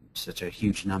 such a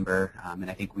huge number, and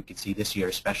I think we could see this year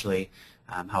especially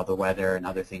how the weather and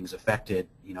other things affected,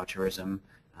 tourism,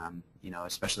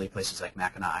 especially places like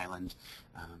Mackinac Island.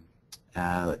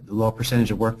 The low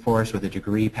percentage of workforce with a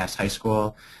degree past high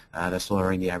school, that's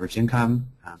lowering the average income.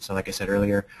 So like I said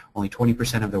earlier, only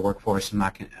 20% of the workforce in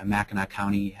Mackinac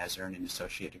County has earned an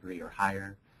associate degree or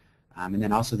higher. And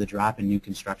then also the drop in new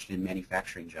construction and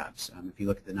manufacturing jobs. If you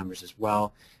look at the numbers as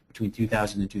well, between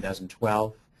 2000 and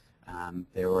 2012,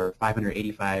 there were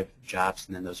 585 jobs,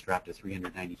 and then those dropped to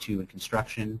 392 in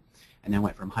construction, and then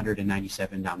went from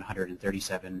 197 down to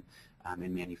 137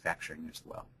 in manufacturing as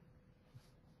well.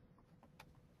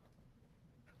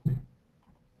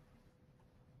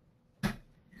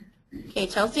 Okay,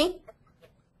 Chelsea?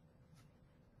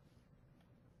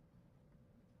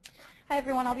 Hi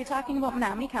everyone, I'll be talking about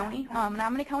Menominee County.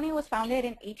 Menominee County was founded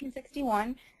in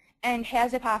 1861 and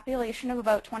has a population of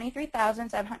about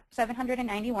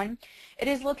 23,791. It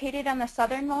is located on the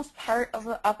southernmost part of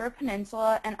the Upper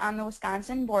Peninsula and on the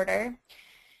Wisconsin border.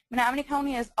 Menominee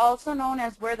County is also known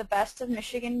as where the best of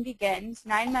Michigan begins.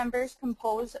 9 members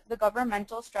compose the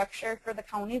governmental structure for the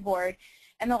county board,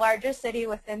 and the largest city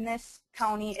within this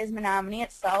county is Menominee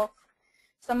itself.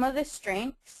 Some of the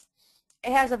strengths: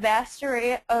 it has a vast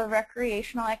array of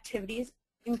recreational activities,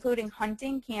 including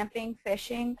hunting, camping,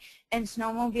 fishing, and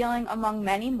snowmobiling, among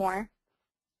many more.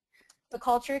 The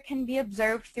culture can be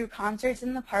observed through concerts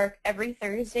in the park every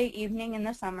Thursday evening in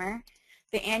the summer.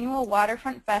 The annual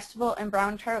Waterfront Festival and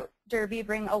Brown Trout Derby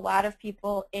bring a lot of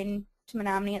people into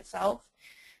Menominee itself.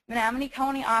 Menominee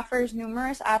County offers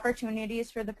numerous opportunities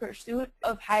for the pursuit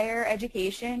of higher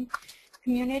education.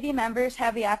 Community members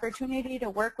have the opportunity to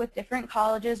work with different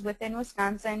colleges within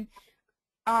Wisconsin,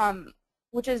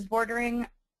 which is bordering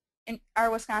in our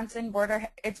Wisconsin border.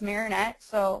 It's Marinette,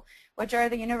 so which are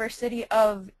the University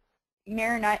of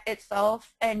Marinette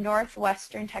itself and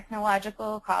Northwestern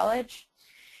Technological College.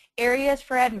 Areas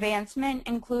for advancement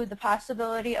include the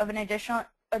possibility of an additional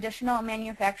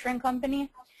manufacturing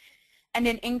company and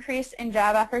an increase in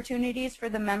job opportunities for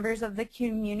the members of the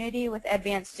community with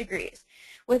advanced degrees.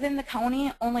 Within the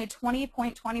county, only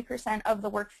 20.20% of the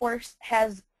workforce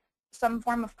has some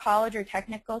form of college or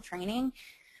technical training,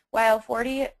 while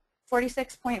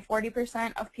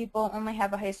 46.40% of people only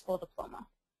have a high school diploma.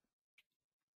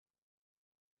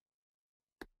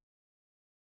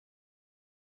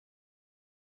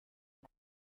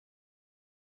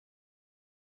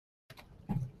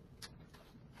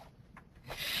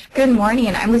 Good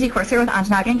morning. I'm Lizzie Corsair with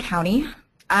Ontonagon County.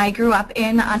 I grew up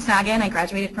in Ontonagon. I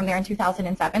graduated from there in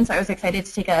 2007, so I was excited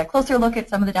to take a closer look at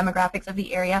some of the demographics of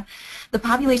the area. The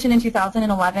population in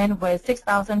 2011 was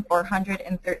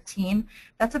 6,413.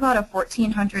 That's about a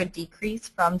 1,400 decrease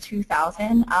from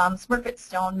 2000. Smurfit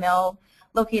Stone Mill,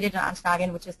 located in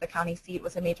Ontonagon, which is the county seat,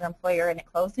 was a major employer, and it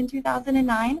closed in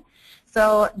 2009.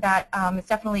 So that is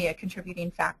definitely a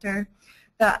contributing factor.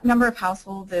 The number of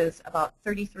households is about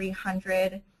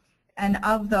 3,300. And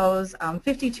of those,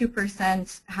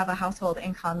 52% have a household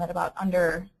income at about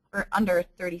under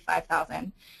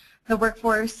 35,000. The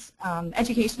workforce,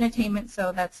 education attainment,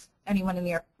 so that's anyone in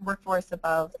the workforce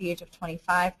above the age of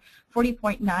 25,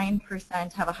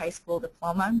 40.9% have a high school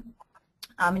diploma.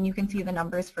 And you can see the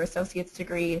numbers for associate's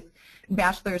degrees,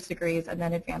 bachelor's degrees, and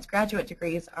then advanced graduate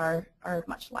degrees are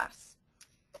much less.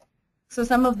 So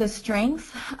some of the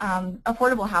strengths,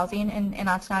 affordable housing in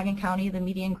Ontonagon County, the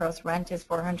median gross rent is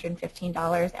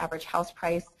 $415, average house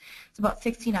price is about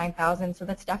 $69,000, so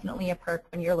that's definitely a perk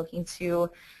when you're looking to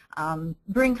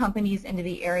bring companies into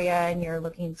the area and you're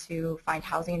looking to find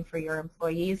housing for your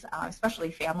employees,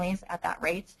 especially families at that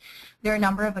rate. There are a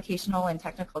number of vocational and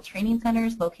technical training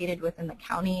centers located within the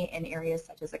county in areas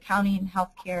such as accounting,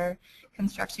 healthcare,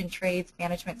 construction trades,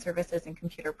 management services, and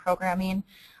computer programming.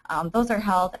 Those are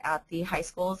held at the high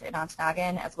schools in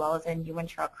Ontonagon as well as in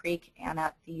Trout Creek and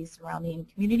at the surrounding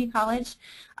community college.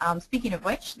 Speaking of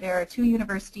which, there are 2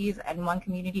 universities and 1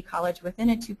 community college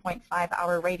within a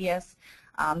 2.5-hour radius.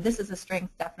 This is a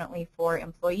strength definitely for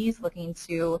employees looking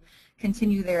to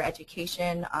continue their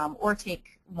education or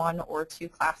take 1 or 2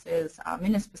 classes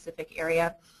in a specific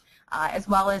area, as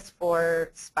well as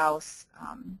for spouse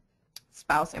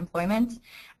employment.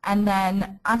 And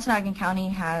then Ontonagon County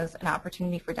has an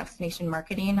opportunity for destination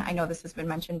marketing. I know this has been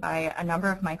mentioned by a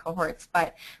number of my cohorts,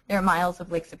 but there are miles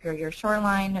of Lake Superior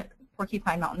shoreline,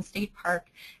 Porcupine Mountain State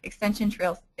Park, extensive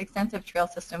trail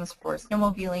systems for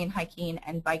snowmobiling, hiking,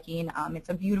 and biking. It's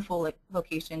a beautiful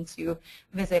location to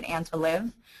visit and to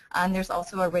live. And there's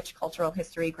also a rich cultural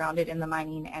history grounded in the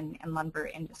mining and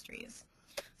lumber industries.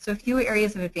 So a few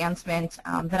areas of advancement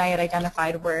that I had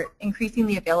identified were increasing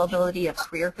the availability of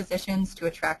career positions to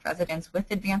attract residents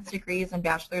with advanced degrees and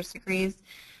bachelor's degrees,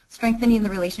 strengthening the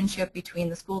relationship between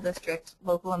the school district,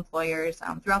 local employers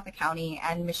throughout the county,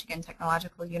 and Michigan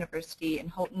Technological University in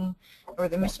Houghton, or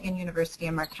the Michigan University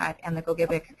in Marquette, and the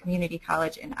Gogebic Community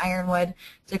College in Ironwood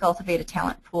to cultivate a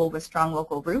talent pool with strong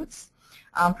local roots.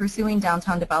 Pursuing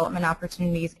downtown development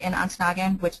opportunities in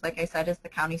Ontonagon, which, like I said, is the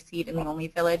county seat and the only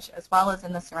village, as well as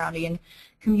in the surrounding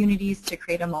communities to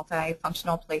create a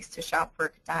multifunctional place to shop,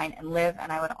 work, dine, and live,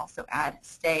 and I would also add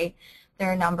stay. There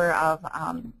are a number of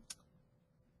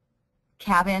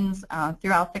cabins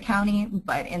throughout the county,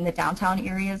 but in the downtown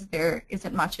areas there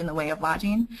isn't much in the way of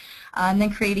lodging. And then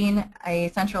creating a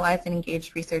centralized and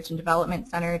engaged research and development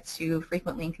center to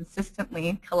frequently and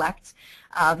consistently collect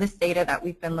this data that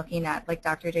we've been looking at, like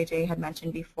Dr. JJ had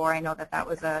mentioned before. I know that that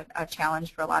was a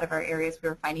challenge for a lot of our areas. We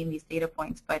were finding these data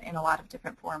points, but in a lot of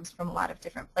different forms from a lot of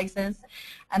different places.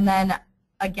 And then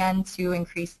again, to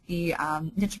increase the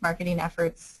niche marketing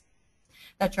efforts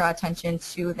that draw attention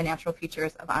to the natural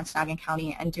features of Ontonagon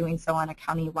County, and doing so on a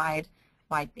county-wide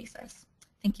basis.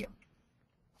 Thank you.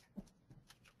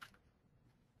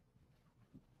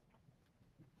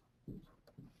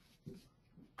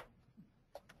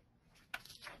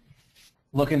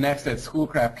 Looking next at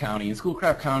Schoolcraft County. In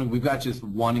Schoolcraft County, we've got just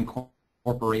 1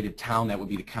 incorporated town. That would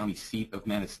be the county seat of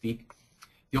Manistee.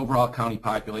 The overall county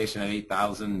population at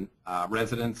 8,000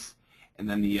 residents, and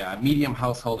then the median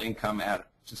household income at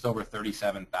just over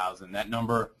 37,000. That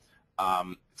number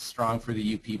strong for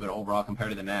the UP, but overall compared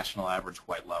to the national average,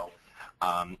 quite low.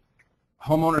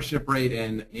 Home ownership rate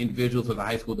and individuals with a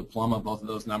high school diploma, both of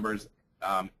those numbers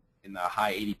in the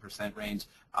high 80% range,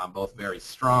 both very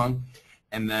strong.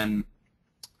 And then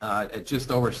At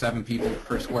just over 7 people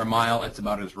per square mile, it's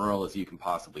about as rural as you can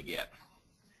possibly get.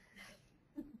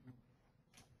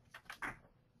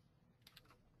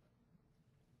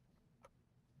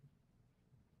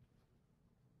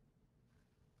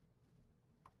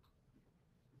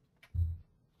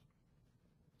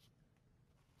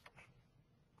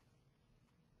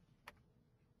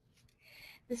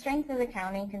 The strength of the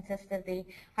county consists of the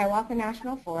Hiawatha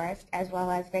National Forest, as well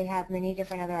as they have many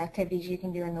different other activities you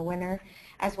can do in the winter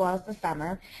as well as the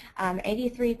summer.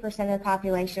 83% of the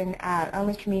population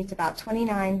only commutes about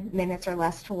 29 minutes or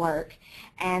less to work,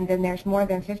 and then there's more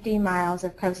than 50 miles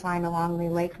of coastline along the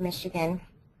Lake Michigan.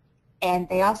 And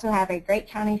they also have a great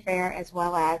county fair as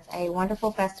well as a wonderful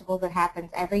festival that happens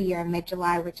every year in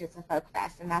mid-July, which is the Folk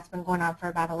Fest, and that's been going on for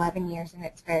about 11 years, and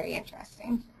it's very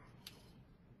interesting.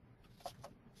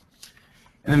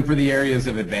 And then for the areas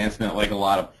of advancement, like a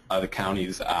lot of other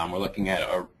counties, we're looking at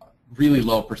a really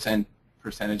low percentage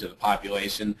of the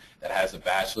population that has a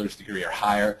bachelor's degree or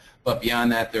higher. But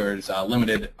beyond that, there's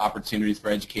limited opportunities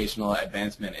for educational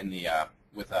advancement in the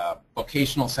with a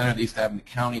vocational center that used to have in the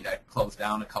county that closed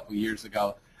down a couple years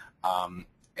ago.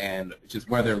 And just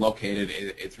where they're located,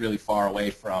 it's really far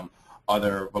away from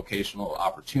other vocational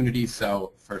opportunities.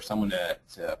 So for someone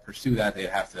to pursue that, they'd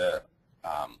have to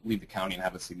leave the county and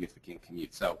have a significant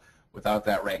commute. So without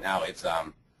that right now, it's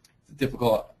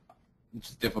difficult. It's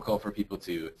just difficult for people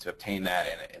to obtain that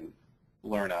and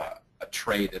learn a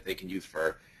trade that they can use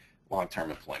for long-term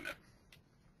employment.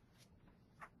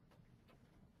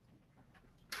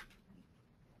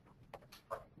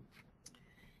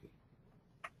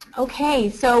 Okay,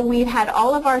 so we've had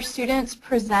all of our students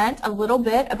present a little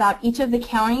bit about each of the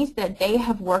counties that they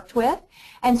have worked with.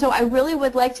 And so I really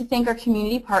would like to thank our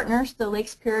community partners, the Lake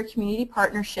Superior Community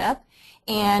Partnership.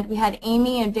 And we had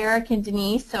Amy and Derek and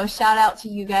Denise, so shout out to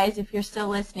you guys if you're still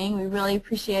listening. We really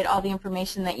appreciate all the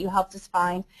information that you helped us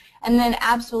find. And then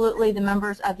absolutely the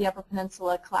members of the Upper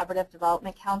Peninsula Collaborative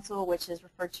Development Council, which is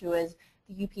referred to as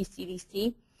the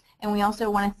UPCDC. And we also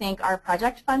want to thank our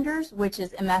project funders, which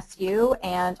is MSU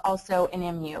and also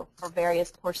NMU for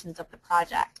various portions of the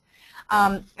project.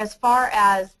 As far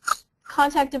as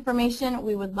contact information,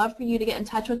 we would love for you to get in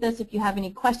touch with us if you have any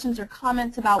questions or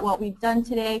comments about what we've done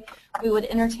today. We would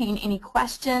entertain any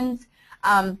questions.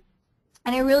 And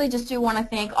I really just do want to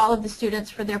thank all of the students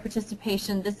for their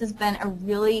participation. This has been a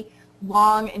really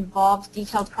long, involved,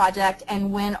 detailed project,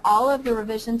 and when all of the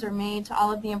revisions are made to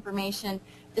all of the information,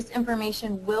 this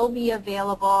information will be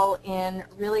available in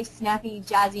really snappy,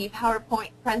 jazzy PowerPoint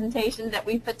presentations that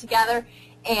we've put together.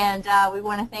 And we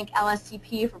want to thank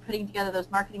LSCP for putting together those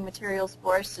marketing materials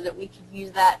for us so that we could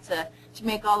use that to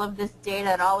make all of this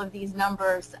data and all of these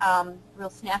numbers real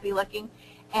snappy looking.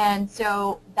 And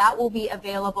so that will be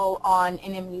available on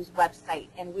NMU's website.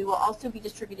 And we will also be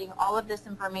distributing all of this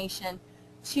information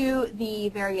to the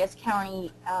various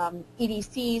county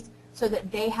EDCs so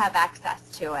that they have access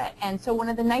to it. And so one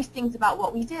of the nice things about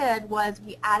what we did was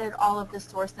we added all of the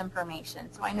source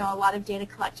information. So I know a lot of data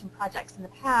collection projects in the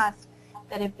past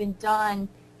that have been done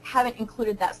haven't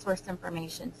included that source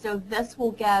information. So this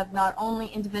will give not only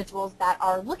individuals that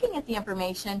are looking at the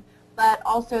information, but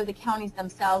also the counties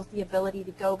themselves the ability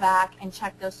to go back and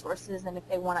check those sources, and if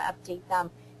they want to update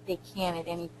them, they can at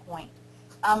any point.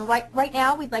 Right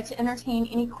now, we'd like to entertain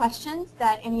any questions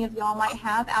that any of y'all might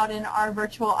have out in our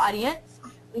virtual audience.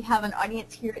 We have an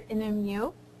audience here at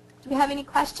NMU. Do we have any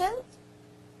questions?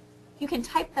 You can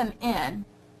type them in.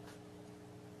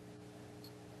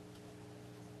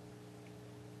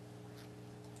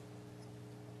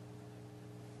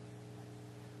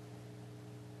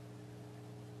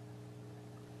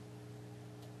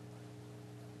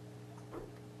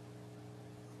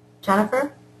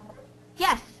 Jennifer?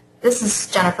 Yes. This is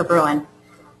Jennifer Bruin.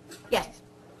 Yes.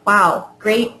 Wow,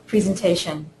 great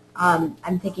presentation.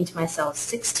 I'm thinking to myself,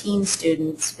 16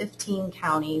 students, 15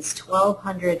 counties,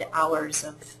 1,200 hours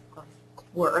of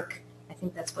work. I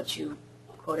think that's what you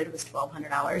quoted was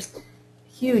 1,200 hours.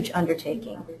 Huge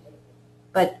undertaking.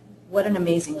 But what an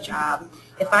amazing job.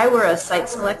 If I were a site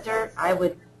selector, I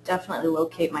would definitely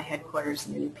locate my headquarters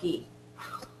in UP.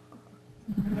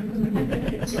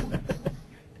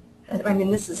 I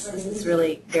mean, this is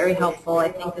really very helpful. I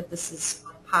think that this is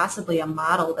possibly a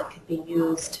model that could be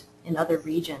used in other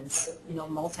regions, you know,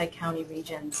 multi-county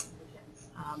regions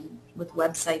with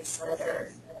websites that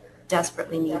are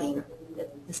desperately needing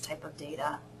this type of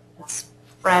data. It's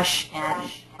fresh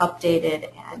and updated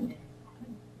and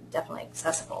definitely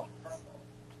accessible.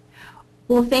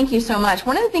 Well, thank you so much.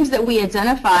 One of the things that we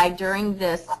identified during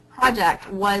this project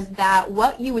was that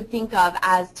what you would think of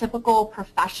as typical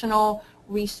professional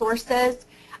resources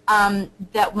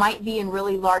that might be in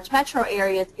really large metro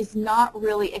areas is not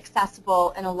really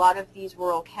accessible in a lot of these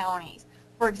rural counties.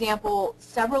 For example,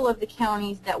 several of the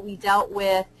counties that we dealt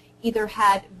with either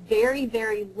had very,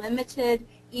 very limited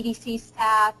EDC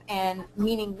staff, and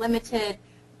meaning limited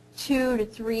 2 to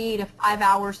 3 to 5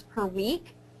 hours per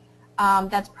week.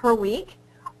 That's per week.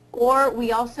 Or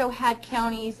we also had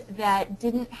counties that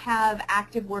didn't have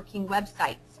active working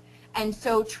websites. And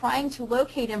so trying to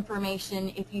locate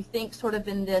information, if you think sort of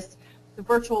in this the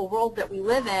virtual world that we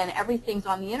live in, everything's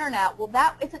on the internet, well,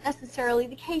 that isn't necessarily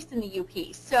the case in the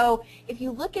UP. So if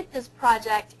you look at this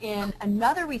project in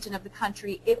another region of the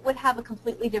country, it would have a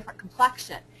completely different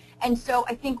complexion. And so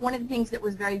I think one of the things that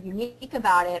was very unique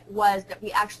about it was that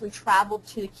we actually traveled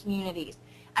to the communities.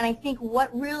 And I think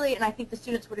what really, and I think the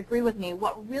students would agree with me,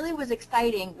 what really was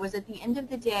exciting was at the end of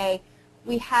the day,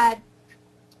 we had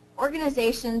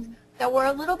organizations that were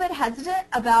a little bit hesitant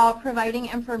about providing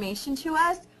information to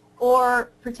us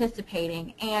or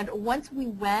participating. And once we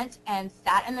went and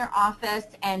sat in their office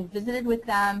and visited with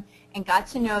them and got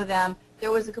to know them,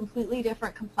 there was a completely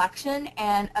different complexion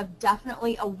and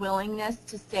definitely a willingness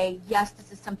to say, yes,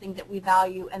 this is something that we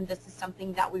value and this is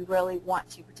something that we really want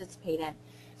to participate in.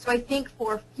 So I think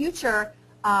for future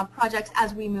projects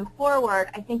as we move forward,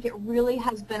 I think it really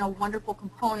has been a wonderful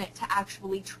component to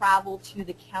actually travel to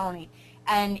the county.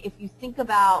 And if you think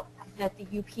about that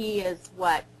the UP is,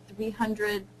 what,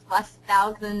 300+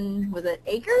 thousand, was it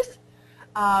acres?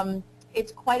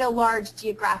 It's quite a large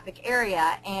geographic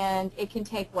area, and it can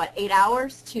take, what, 8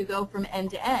 hours to go from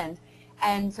end to end,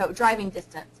 and so driving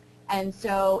distance. And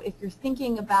so if you're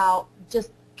thinking about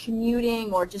just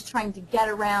commuting or just trying to get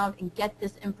around and get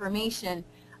this information,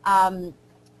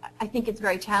 I think it's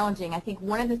very challenging. I think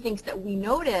one of the things that we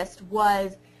noticed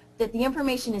was that the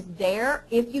information is there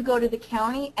if you go to the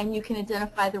county and you can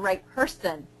identify the right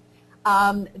person.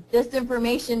 This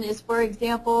information is, for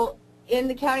example, in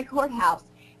the county courthouse,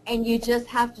 and you just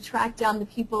have to track down the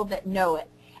people that know it.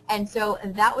 And so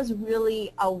that was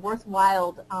really a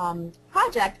worthwhile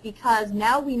project, because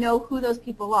now we know who those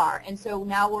people are, and so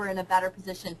now we're in a better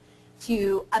position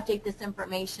to update this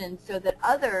information so that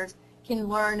others can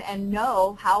learn and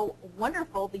know how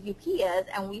wonderful the UP is,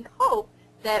 and we hope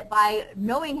that by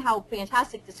knowing how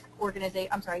fantastic this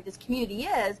this community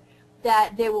is,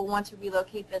 that they will want to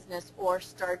relocate business or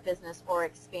start business or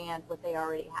expand what they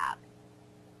already have.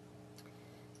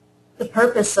 The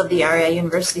purpose of the REI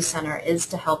University Center is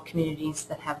to help communities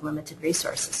that have limited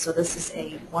resources. So this is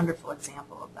a wonderful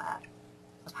example of that,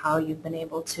 of how you've been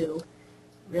able to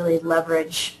really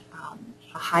leverage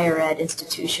higher ed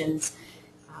institutions'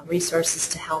 resources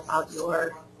to help out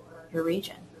your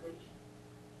region.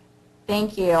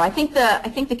 Thank you. I think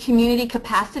the community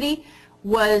capacity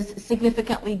was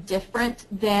significantly different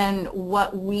than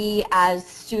what we as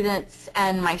students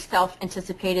and myself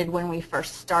anticipated when we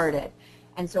first started.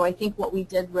 And so I think what we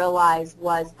did realize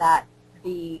was that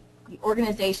the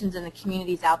organizations and the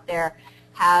communities out there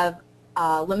have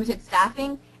limited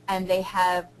staffing, and they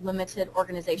have limited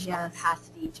organizational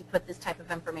capacity to put this type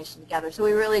of information together. So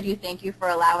we really do thank you for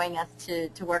allowing us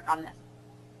to work on this.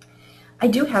 I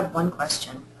do have one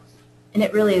question, and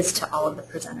it really is to all of the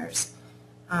presenters.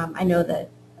 I know that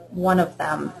one of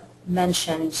them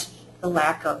mentioned the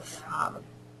lack of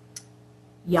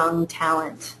young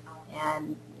talent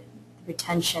and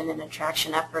retention and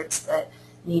attraction efforts that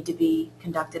need to be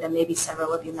conducted, and maybe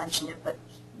several of you mentioned it, but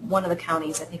one of the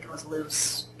counties, I think it was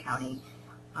Luce County.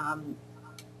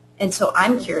 And so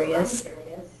I'm curious,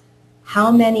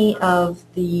 how many of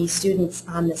the students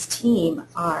on this team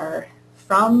are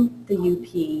from the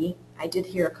UP? I did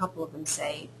hear a couple of them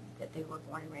say that they were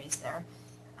born and raised there.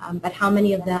 But how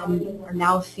many of them are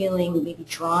now feeling maybe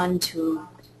drawn to,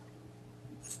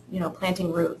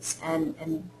 planting roots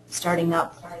and starting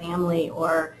up a family,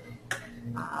 or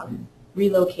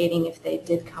relocating if they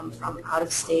did come from out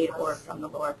of state or from the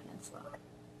Lower Peninsula?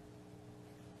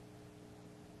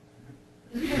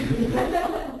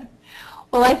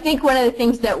 Well, I think one of the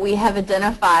things that we have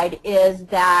identified is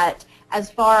that as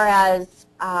far as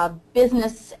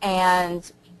business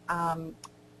and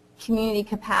community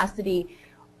capacity,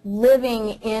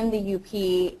 living in the UP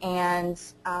and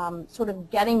sort of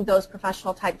getting those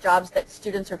professional type jobs that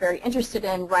students are very interested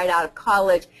in right out of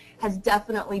college has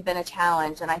definitely been a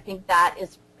challenge, and I think that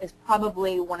is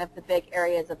probably one of the big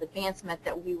areas of advancement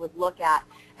that we would look at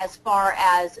as far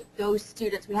as those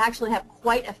students. We actually have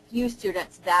quite a few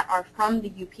students that are from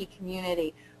the UP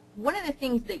community. One of the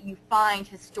things that you find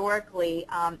historically,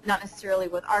 not necessarily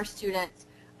with our students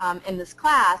in this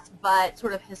class, but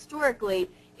sort of historically,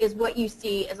 is what you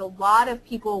see is a lot of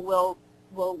people will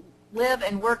live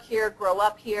and work here, grow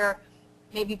up here,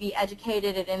 maybe be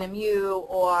educated at NMU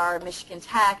or Michigan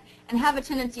Tech and have a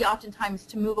tendency oftentimes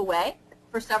to move away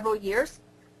for several years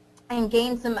and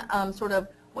gain some sort of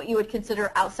what you would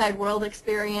consider outside world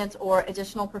experience or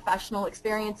additional professional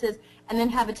experiences, and then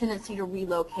have a tendency to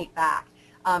relocate back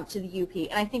to the UP.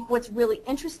 And I think what's really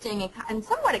interesting and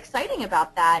somewhat exciting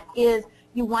about that is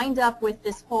you wind up with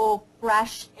this whole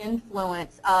fresh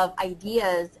influence of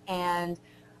ideas and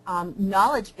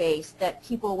knowledge base that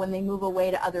people, when they move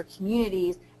away to other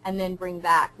communities, and then bring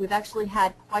back. We've actually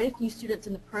had quite a few students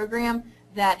in the program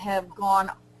that have gone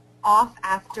off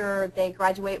after they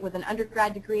graduate with an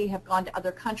undergrad degree, have gone to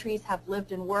other countries, have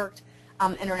lived and worked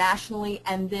internationally,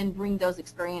 and then bring those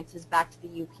experiences back to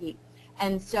the UP.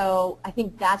 And so I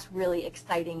think that's really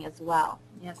exciting as well.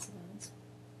 Yes, it is.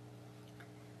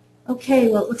 Okay,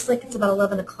 well, it looks like it's about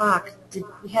 11 o'clock. Did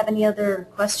we have any other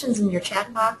questions in your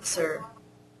chat box or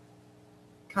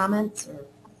comments?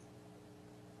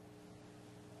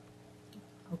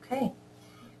 Okay.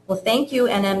 Well, thank you,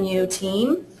 NMU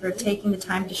team, for taking the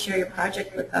time to share your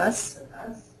project with us,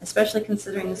 especially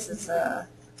considering this is a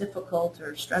difficult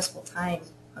or stressful time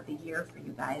of the year for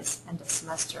you guys, end of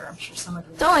semester. I'm sure some of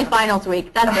you... It's only finals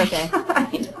week. That's okay.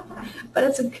 But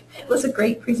it was a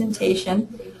great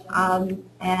presentation. And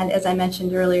as I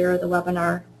mentioned earlier, the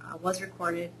webinar was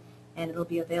recorded, and it will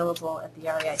be available at the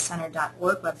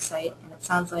reicenter.org website. And it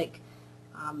sounds like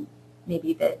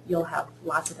maybe that you'll have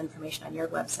lots of information on your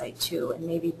website too, and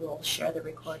maybe we'll share the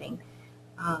recording.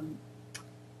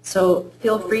 So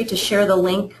feel free to share the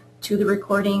link to the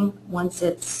recording once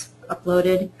it's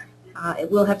uploaded.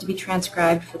 It will have to be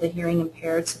transcribed for the hearing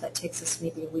impaired, so that takes us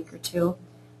maybe a week or two,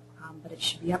 but it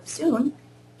should be up soon.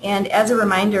 And as a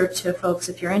reminder to folks,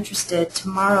 if you're interested,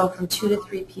 tomorrow from 2 to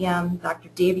 3 p.m., Dr.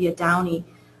 Davia Downey,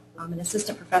 an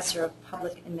assistant professor of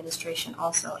public administration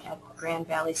also at Grand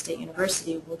Valley State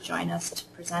University, will join us to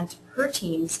present her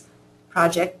team's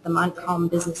project, the Montcalm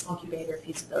Business Incubator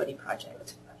Feasibility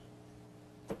Project.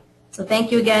 So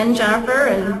thank you again, Jennifer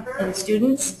and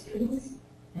students,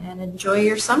 and enjoy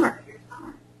your summer.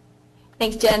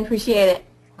 Thanks, Jen. Appreciate it.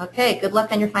 Okay, good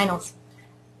luck on your finals.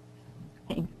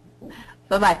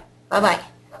 Bye-bye. Bye-bye.